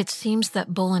 it seems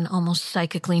that Bolan almost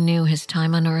psychically knew his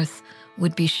time on Earth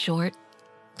would be short,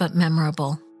 but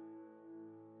memorable.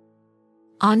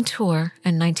 On tour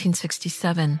in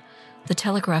 1967, The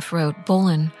Telegraph wrote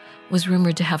Bolan was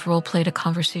rumored to have role-played a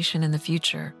conversation in the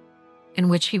future, in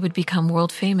which he would become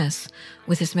world famous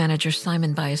with his manager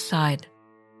Simon by his side.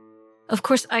 "Of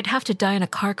course, I'd have to die in a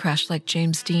car crash like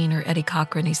James Dean or Eddie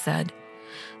Cochran," he said.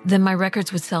 "Then my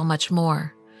records would sell much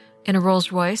more." "In a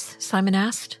Rolls Royce?" Simon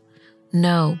asked.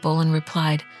 "No," Bolan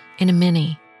replied, "in a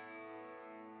Mini."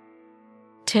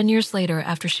 10 years later,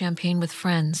 after Champagne with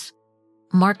Friends,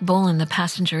 Mark Bolan, the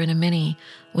passenger in a Mini,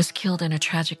 was killed in a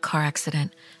tragic car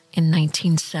accident in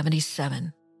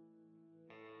 1977.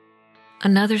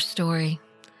 Another story.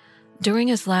 During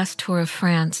his last tour of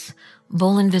France,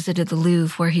 Bolan visited the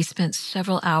Louvre, where he spent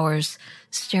several hours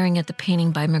staring at the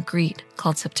painting by Magritte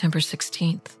called September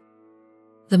 16th.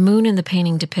 The moon in the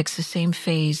painting depicts the same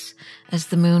phase as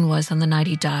the moon was on the night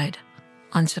he died,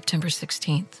 on September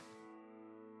 16th.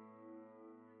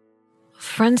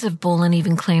 Friends of Bolan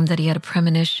even claimed that he had a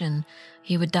premonition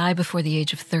he would die before the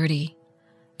age of 30.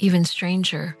 Even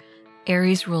stranger,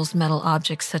 Aries rules metal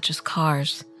objects such as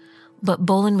cars, but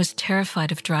Bolan was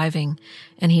terrified of driving,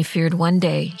 and he feared one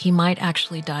day he might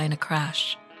actually die in a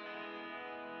crash.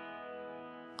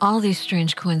 All these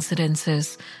strange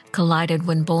coincidences collided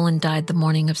when Bolan died the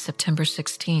morning of September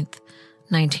 16th,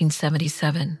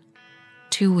 1977,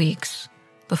 2 weeks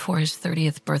before his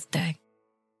 30th birthday.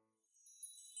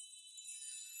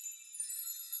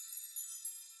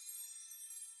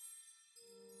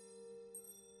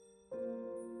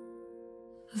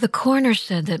 The coroner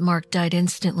said that Mark died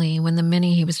instantly when the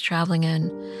Mini he was traveling in,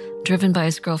 driven by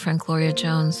his girlfriend Gloria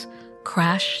Jones,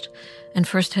 crashed and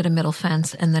first hit a middle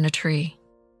fence and then a tree.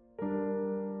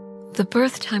 The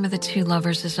birth time of the two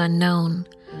lovers is unknown.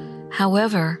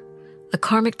 However, the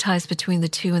karmic ties between the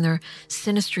two in their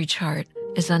synastry chart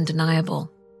is undeniable.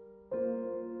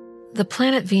 The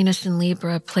planet Venus in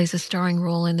Libra plays a starring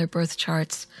role in their birth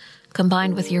charts,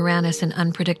 combined with Uranus in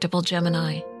unpredictable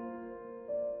Gemini.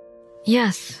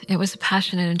 Yes, it was a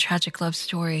passionate and tragic love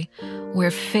story where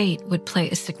fate would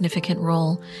play a significant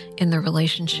role in their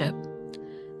relationship.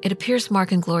 It appears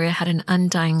Mark and Gloria had an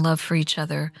undying love for each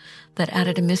other that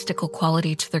added a mystical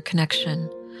quality to their connection,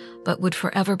 but would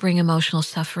forever bring emotional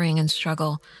suffering and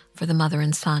struggle for the mother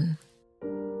and son.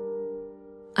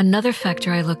 Another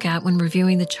factor I look at when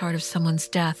reviewing the chart of someone's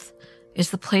death is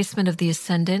the placement of the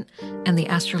ascendant and the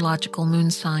astrological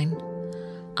moon sign.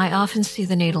 I often see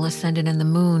the natal ascendant and the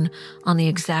moon on the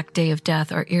exact day of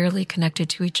death are eerily connected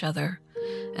to each other,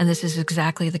 and this is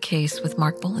exactly the case with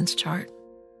Mark Bolan's chart.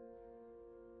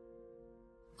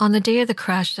 On the day of the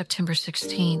crash, September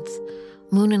 16th,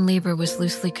 Moon in Libra was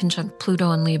loosely conjunct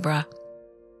Pluto in Libra.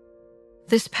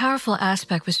 This powerful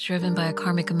aspect was driven by a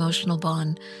karmic emotional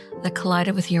bond that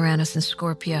collided with Uranus in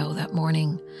Scorpio that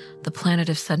morning, the planet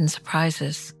of sudden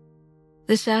surprises.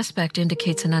 This aspect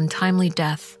indicates an untimely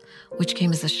death, which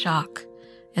came as a shock.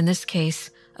 In this case,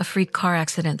 a freak car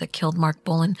accident that killed Mark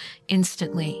Bolan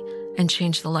instantly and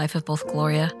changed the life of both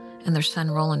Gloria and their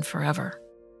son Roland forever.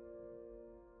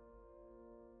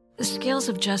 The scales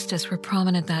of justice were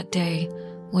prominent that day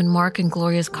when Mark and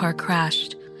Gloria's car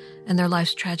crashed and their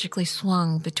lives tragically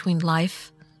swung between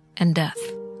life and death.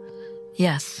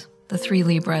 Yes, the three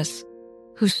Libras,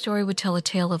 whose story would tell a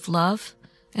tale of love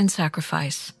and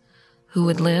sacrifice, who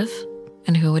would live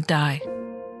and who would die.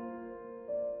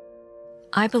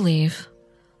 I believe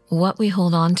what we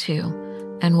hold on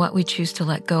to and what we choose to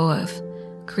let go of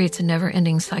creates a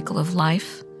never-ending cycle of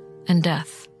life and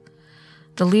death.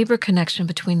 The Libra connection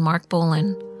between Mark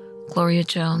Bolan, Gloria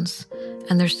Jones,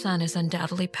 and their son is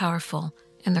undoubtedly powerful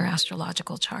in their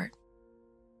astrological chart.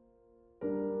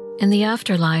 In the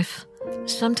afterlife,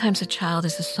 sometimes a child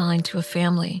is assigned to a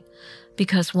family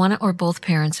because one or both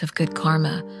parents have good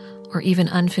karma or even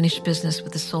unfinished business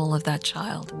with the soul of that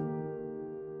child.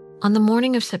 On the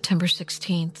morning of September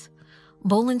 16th,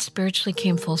 Boland spiritually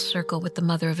came full circle with the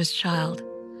mother of his child,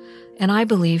 and I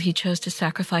believe he chose to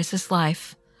sacrifice his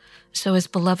life so his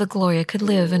beloved Gloria could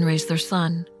live and raise their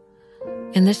son.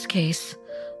 In this case,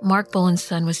 Mark Boland's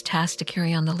son was tasked to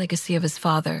carry on the legacy of his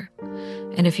father,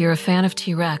 and if you're a fan of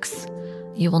T-Rex,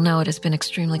 you will know it has been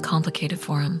extremely complicated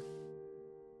for him.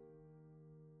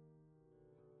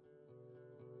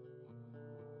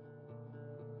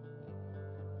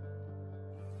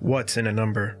 What's in a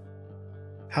number?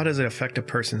 How does it affect a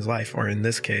person's life, or in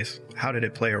this case, how did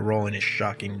it play a role in his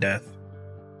shocking death?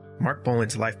 Mark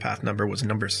Boland's life path number was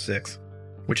number 6,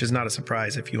 which is not a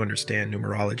surprise if you understand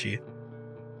numerology.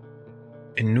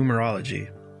 In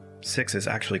numerology, 6 is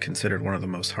actually considered one of the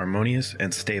most harmonious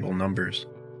and stable numbers.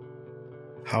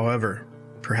 However,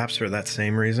 perhaps for that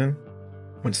same reason,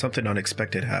 when something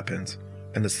unexpected happens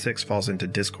and the 6 falls into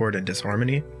discord and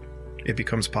disharmony, it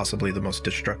becomes possibly the most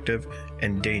destructive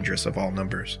and dangerous of all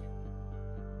numbers.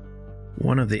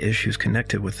 One of the issues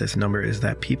connected with this number is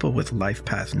that people with life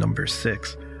path number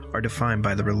 6 are defined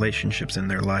by the relationships in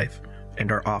their life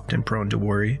and are often prone to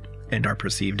worry and are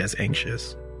perceived as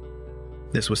anxious.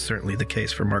 This was certainly the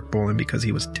case for Mark Boland because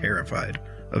he was terrified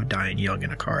of dying young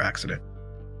in a car accident.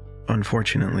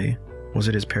 Unfortunately, was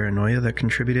it his paranoia that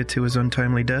contributed to his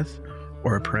untimely death,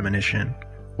 or a premonition,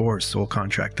 or soul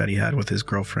contract that he had with his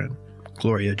girlfriend,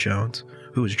 Gloria Jones,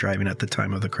 who was driving at the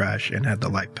time of the crash and had the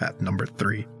life path number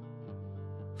 3?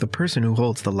 The person who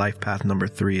holds the life path number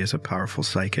 3 is a powerful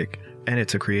psychic, and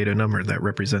it's a creative number that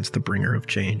represents the bringer of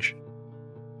change.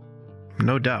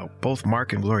 No doubt, both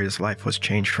Mark and Gloria's life was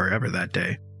changed forever that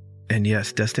day. And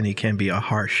yes, destiny can be a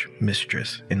harsh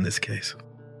mistress in this case.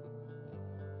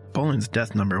 Boland's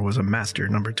death number was a master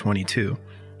number 22,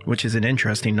 which is an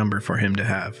interesting number for him to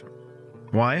have.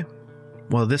 Why?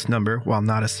 Well, this number, while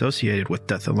not associated with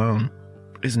death alone,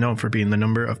 is known for being the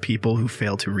number of people who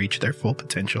fail to reach their full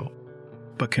potential,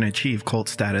 but can achieve cult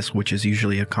status, which is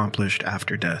usually accomplished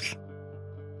after death.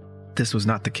 This was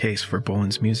not the case for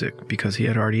Boland's music because he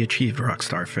had already achieved rock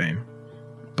star fame.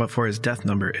 But for his death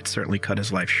number, it certainly cut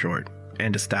his life short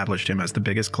and established him as the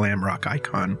biggest glam rock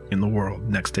icon in the world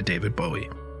next to David Bowie.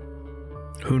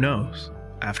 Who knows?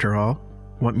 After all,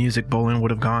 what music Boland would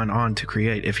have gone on to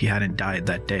create if he hadn't died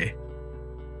that day?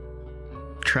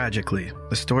 Tragically,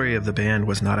 the story of the band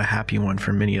was not a happy one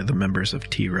for many of the members of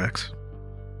T-Rex.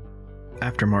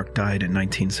 After Mark died in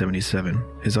 1977,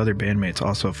 his other bandmates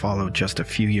also followed just a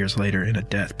few years later in a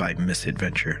death by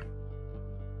misadventure.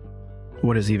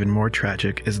 What is even more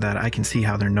tragic is that I can see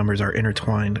how their numbers are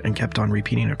intertwined and kept on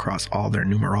repeating across all their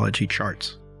numerology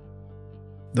charts.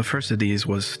 The first of these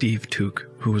was Steve Tuch,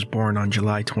 who was born on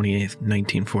July 28,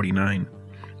 1949,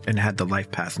 and had the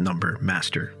life path number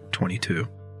Master 22.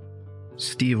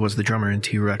 Steve was the drummer in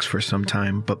T-Rex for some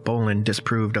time, but Boland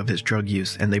disapproved of his drug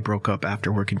use and they broke up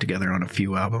after working together on a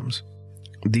few albums.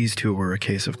 These two were a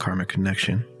case of karmic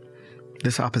connection.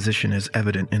 This opposition is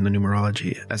evident in the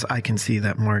numerology, as I can see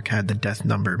that Mark had the death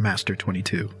number Master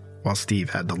 22, while Steve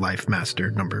had the life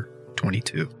Master number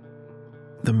 22.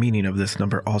 The meaning of this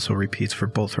number also repeats for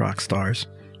both rock stars,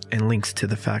 and links to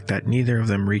the fact that neither of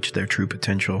them reached their true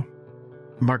potential.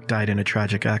 Mark died in a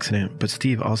tragic accident, but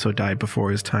Steve also died before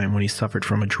his time when he suffered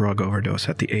from a drug overdose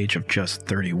at the age of just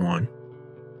 31.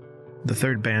 The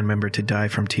third band member to die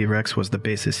from T-Rex was the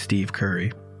bassist Steve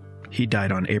Curry. He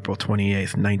died on April 28,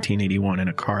 1981 in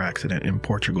a car accident in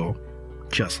Portugal,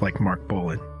 just like Mark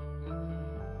Boland.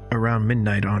 Around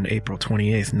midnight on April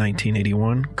 28,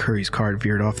 1981, Curry's car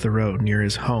veered off the road near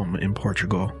his home in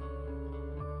Portugal.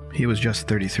 He was just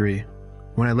 33.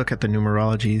 When I look at the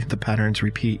numerology, the patterns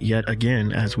repeat yet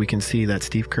again, as we can see that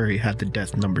Steve Curry had the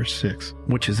death number 6,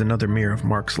 which is another mirror of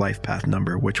Mark's life path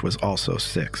number, which was also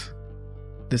 6.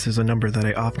 This is a number that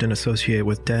I often associate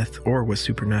with death or with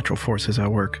supernatural forces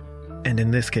at work. And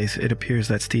in this case, it appears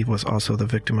that Steve was also the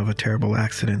victim of a terrible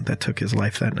accident that took his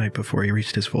life that night before he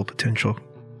reached his full potential.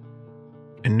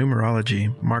 In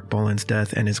numerology, Mark Boland's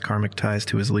death and his karmic ties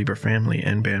to his Libra family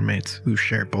and bandmates, who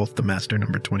share both the Master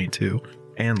number 22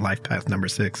 and life path number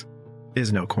 6,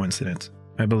 is no coincidence.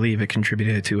 I believe it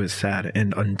contributed to his sad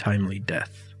and untimely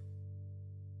death.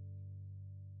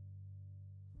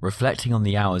 Reflecting on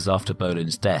the hours after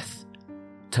Boland's death,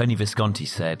 Tony Visconti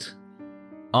said,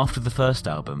 "After the first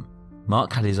album,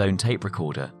 Mark had his own tape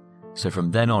recorder, so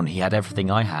from then on he had everything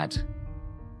I had.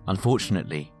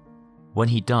 Unfortunately, when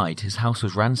he died, his house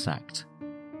was ransacked.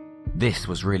 This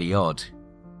was really odd.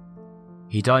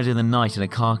 He died in the night in a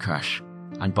car crash,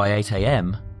 and by 8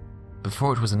 a.m,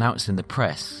 before it was announced in the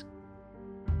press,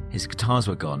 his guitars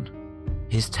were gone,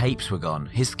 His tapes were gone,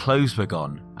 his clothes were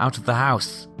gone, out of the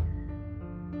house.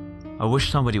 I wish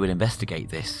somebody would investigate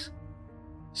this.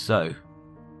 So,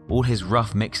 all his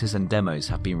rough mixes and demos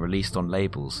have been released on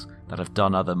labels that have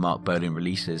done other Marc Bolan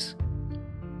releases.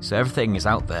 So everything is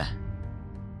out there.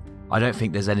 I don't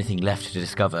think there's anything left to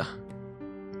discover.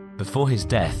 Before his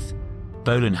death,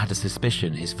 Bolan had a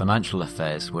suspicion his financial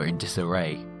affairs were in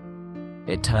disarray.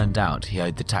 It turned out he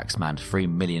owed the taxman £3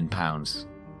 million.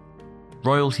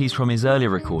 Royalties from his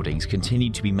earlier recordings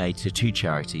continued to be made to two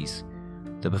charities,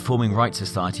 the Performing Rights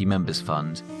Society Members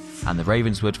Fund and the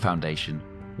Ravenswood Foundation,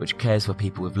 which cares for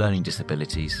people with learning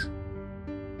disabilities.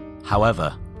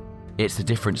 However, it's a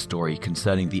different story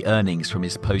concerning the earnings from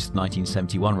his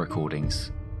post-1971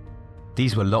 recordings.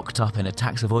 These were locked up in a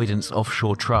tax avoidance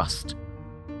offshore trust.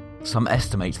 Some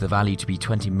estimate the value to be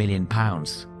 £20 million.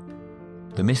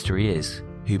 The mystery is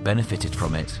who benefited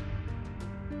from it.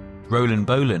 Roland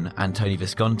Bolan and Tony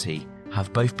Visconti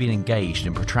have both been engaged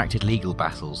in protracted legal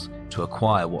battles to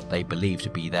acquire what they believe to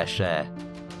be their share.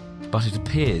 But it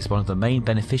appears one of the main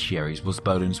beneficiaries was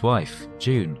Bolan's wife,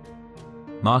 June.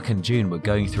 Mark and June were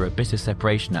going through a bitter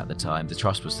separation at the time the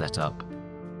trust was set up.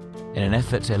 In an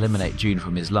effort to eliminate June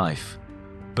from his life,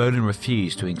 Bolan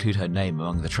refused to include her name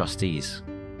among the trustees.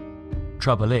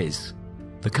 Trouble is,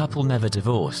 the couple never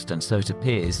divorced, and so it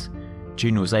appears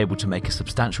June was able to make a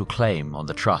substantial claim on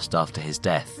the trust after his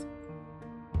death.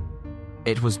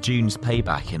 It was June's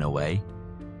payback in a way,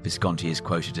 Visconti is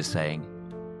quoted as saying.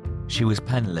 She was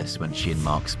penniless when she and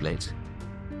Mark split,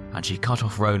 and she cut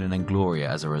off Roland and Gloria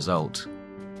as a result.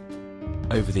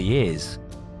 Over the years,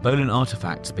 Bolan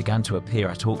artefacts began to appear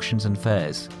at auctions and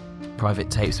fairs,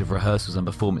 private tapes of rehearsals and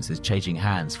performances changing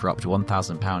hands for up to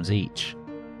 £1,000 each.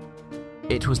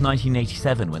 It was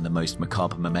 1987 when the most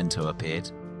macabre memento appeared.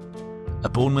 A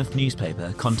Bournemouth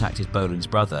newspaper contacted Bolan's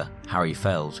brother, Harry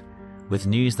Feld, with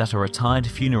news that a retired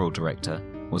funeral director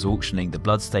was auctioning the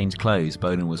blood-stained clothes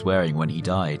Bolan was wearing when he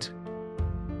died.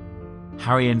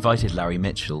 Harry invited Larry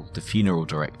Mitchell, the funeral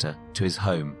director, to his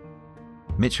home.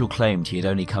 Mitchell claimed he had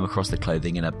only come across the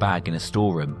clothing in a bag in a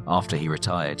storeroom after he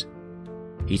retired.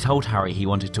 He told Harry he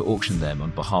wanted to auction them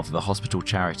on behalf of a hospital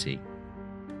charity.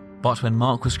 But when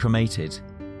Mark was cremated,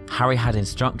 Harry had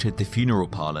instructed the funeral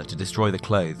parlour to destroy the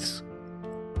clothes.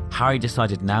 Harry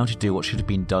decided now to do what should have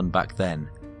been done back then.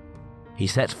 He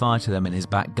set fire to them in his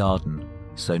back garden,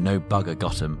 so no bugger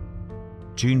got him.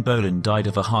 June Bolan died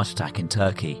of a heart attack in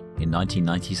Turkey in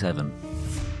 1997.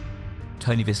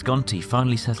 Tony Visconti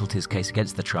finally settled his case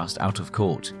against the trust out of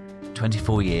court,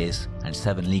 24 years and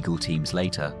 7 legal teams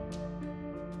later.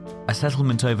 A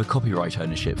settlement over copyright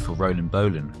ownership for Roland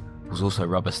Bolan was also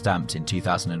rubber-stamped in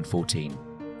 2014.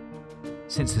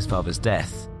 Since his father's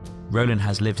death, Roland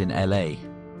has lived in LA,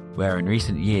 where in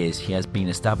recent years he has been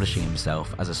establishing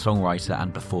himself as a songwriter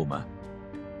and performer.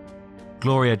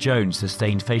 Gloria Jones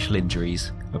sustained facial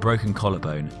injuries, a broken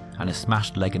collarbone, and a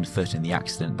smashed leg and foot in the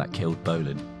accident that killed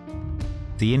Bolan.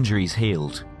 The injuries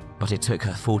healed, but it took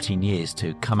her 14 years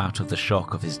to come out of the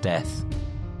shock of his death.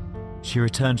 She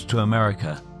returned to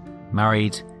America,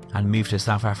 married, and moved to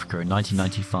South Africa in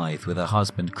 1995 with her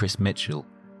husband Chris Mitchell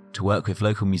to work with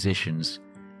local musicians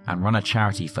and run a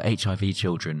charity for HIV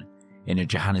children in a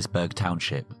Johannesburg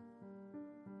township.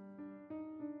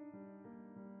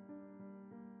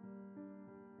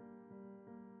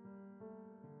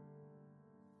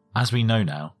 As we know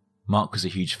now, Mark was a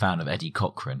huge fan of Eddie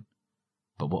Cochran,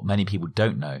 but what many people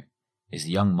don't know is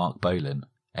the young Marc Bolan,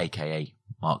 aka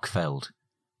Mark Feld,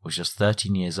 was just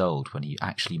 13 years old when he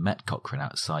actually met Cochran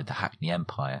outside the Hackney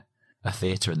Empire, a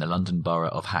theatre in the London borough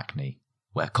of Hackney,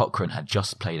 where Cochran had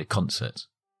just played a concert.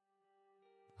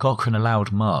 Cochran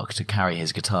allowed Mark to carry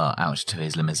his guitar out to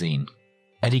his limousine.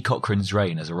 Eddie Cochran's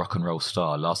reign as a rock and roll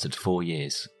star lasted 4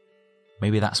 years.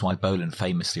 Maybe that's why Bolan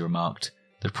famously remarked,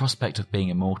 "The prospect of being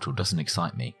immortal doesn't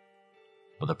excite me,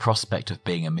 but the prospect of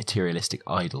being a materialistic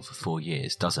idol for 4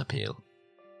 years does appeal."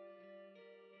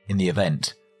 In the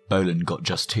event, Bolan got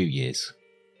just 2 years.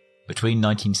 Between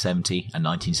 1970 and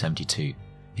 1972,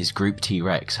 his group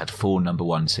T-Rex had 4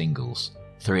 #1 singles,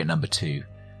 3 at number 2,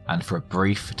 and for a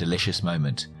brief, delicious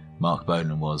moment, Marc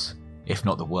Bolan was, if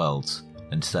not the world's,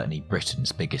 then certainly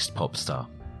Britain's biggest pop star.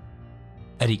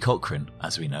 Eddie Cochran,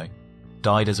 as we know,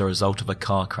 died as a result of a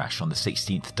car crash on the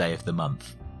 16th day of the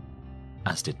month,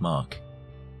 as did Mark.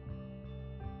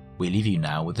 We leave you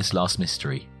now with this last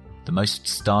mystery, the most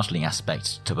startling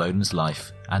aspect to Bolan's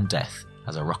life and death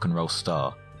as a rock and roll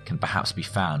star can perhaps be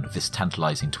found with this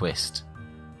tantalising twist.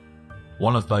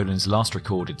 One of Bolan's last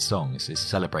recorded songs is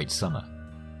Celebrate Summer.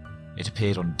 It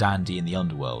appeared on Dandy in the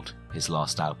Underworld, his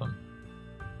last album.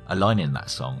 A line in that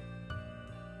song,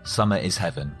 "Summer is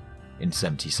heaven," in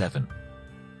 '77,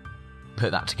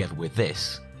 Put that together with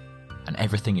this, and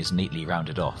everything is neatly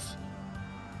rounded off.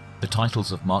 The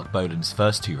titles of Marc Bolan's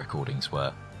first 2 recordings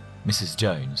were Mrs.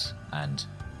 Jones and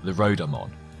The Road I'm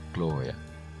On, Gloria.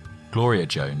 Gloria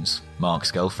Jones,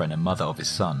 Mark's girlfriend and mother of his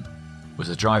son, was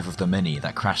the driver of the Mini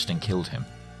that crashed and killed him.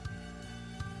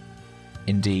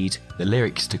 Indeed, the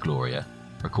lyrics to Gloria,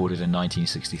 recorded in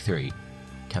 1963,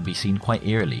 can be seen quite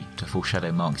eerily to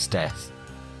foreshadow Mark's death.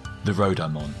 The road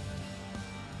I'm on.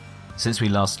 Since we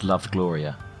last loved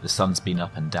Gloria, the sun's been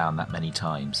up and down that many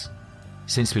times.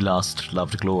 Since we last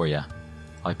loved Gloria,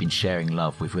 I've been sharing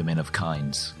love with women of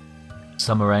kinds.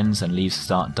 Summer ends and leaves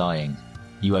start dying.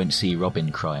 You won't see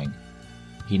Robin crying.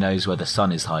 He knows where the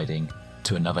sun is hiding,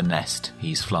 to another nest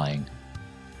he's flying.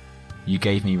 You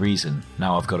gave me reason,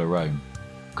 now I've got to roam,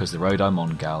 'cause the road I'm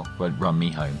on, gal, won't run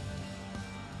me home.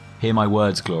 Hear my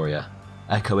words, Gloria,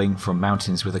 echoing from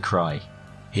mountains with a cry.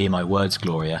 Hear my words,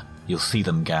 Gloria, you'll see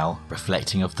them, gal,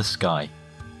 reflecting of the sky.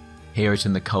 Hear it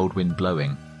in the cold wind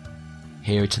blowing.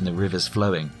 Hear it in the rivers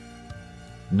flowing.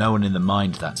 No one in the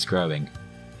mind that's growing.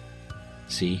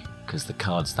 See, 'cause the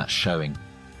cards that's showing.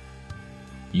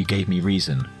 You gave me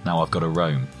reason, now I've got to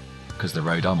roam, 'cause the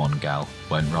road I'm on, gal,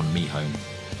 won't run me home.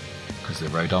 'Cause the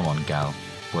road I'm on, gal,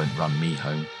 won't run me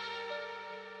home.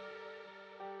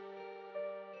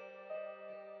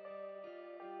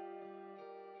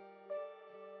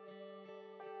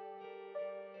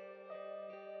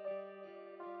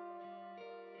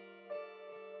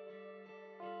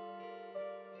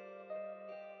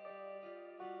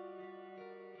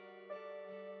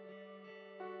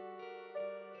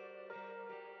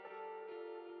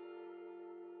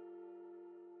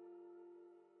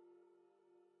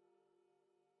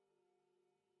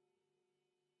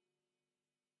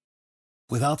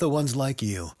 Without the ones like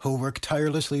you, who work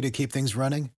tirelessly to keep things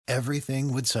running,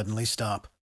 everything would suddenly stop.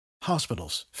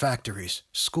 Hospitals, factories,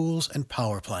 schools, and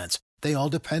power plants, they all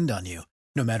depend on you.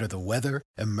 No matter the weather,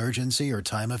 emergency, or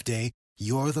time of day,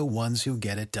 you're the ones who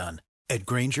get it done. At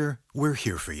Grainger, we're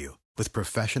here for you with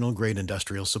professional-grade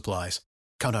industrial supplies.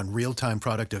 Count on real-time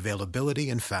product availability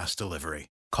and fast delivery.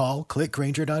 Call, click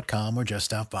Grainger.com, or just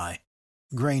stop by.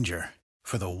 Grainger,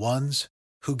 for the ones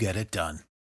who get it done.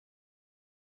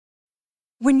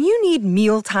 When you need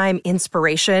mealtime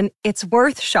inspiration, it's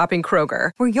worth shopping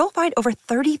Kroger, where you'll find over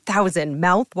 30,000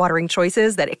 mouth-watering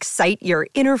choices that excite your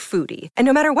inner foodie. And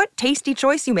no matter what tasty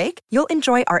choice you make, you'll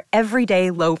enjoy our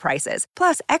everyday low prices,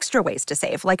 plus extra ways to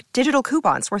save, like digital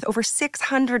coupons worth over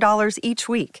 $600 each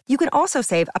week. You can also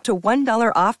save up to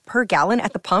 $1 off per gallon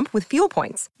at the pump with fuel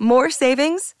points. More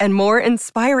savings and more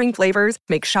inspiring flavors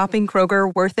make shopping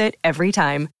Kroger worth it every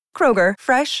time. Kroger,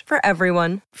 fresh for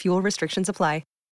everyone. Fuel restrictions apply.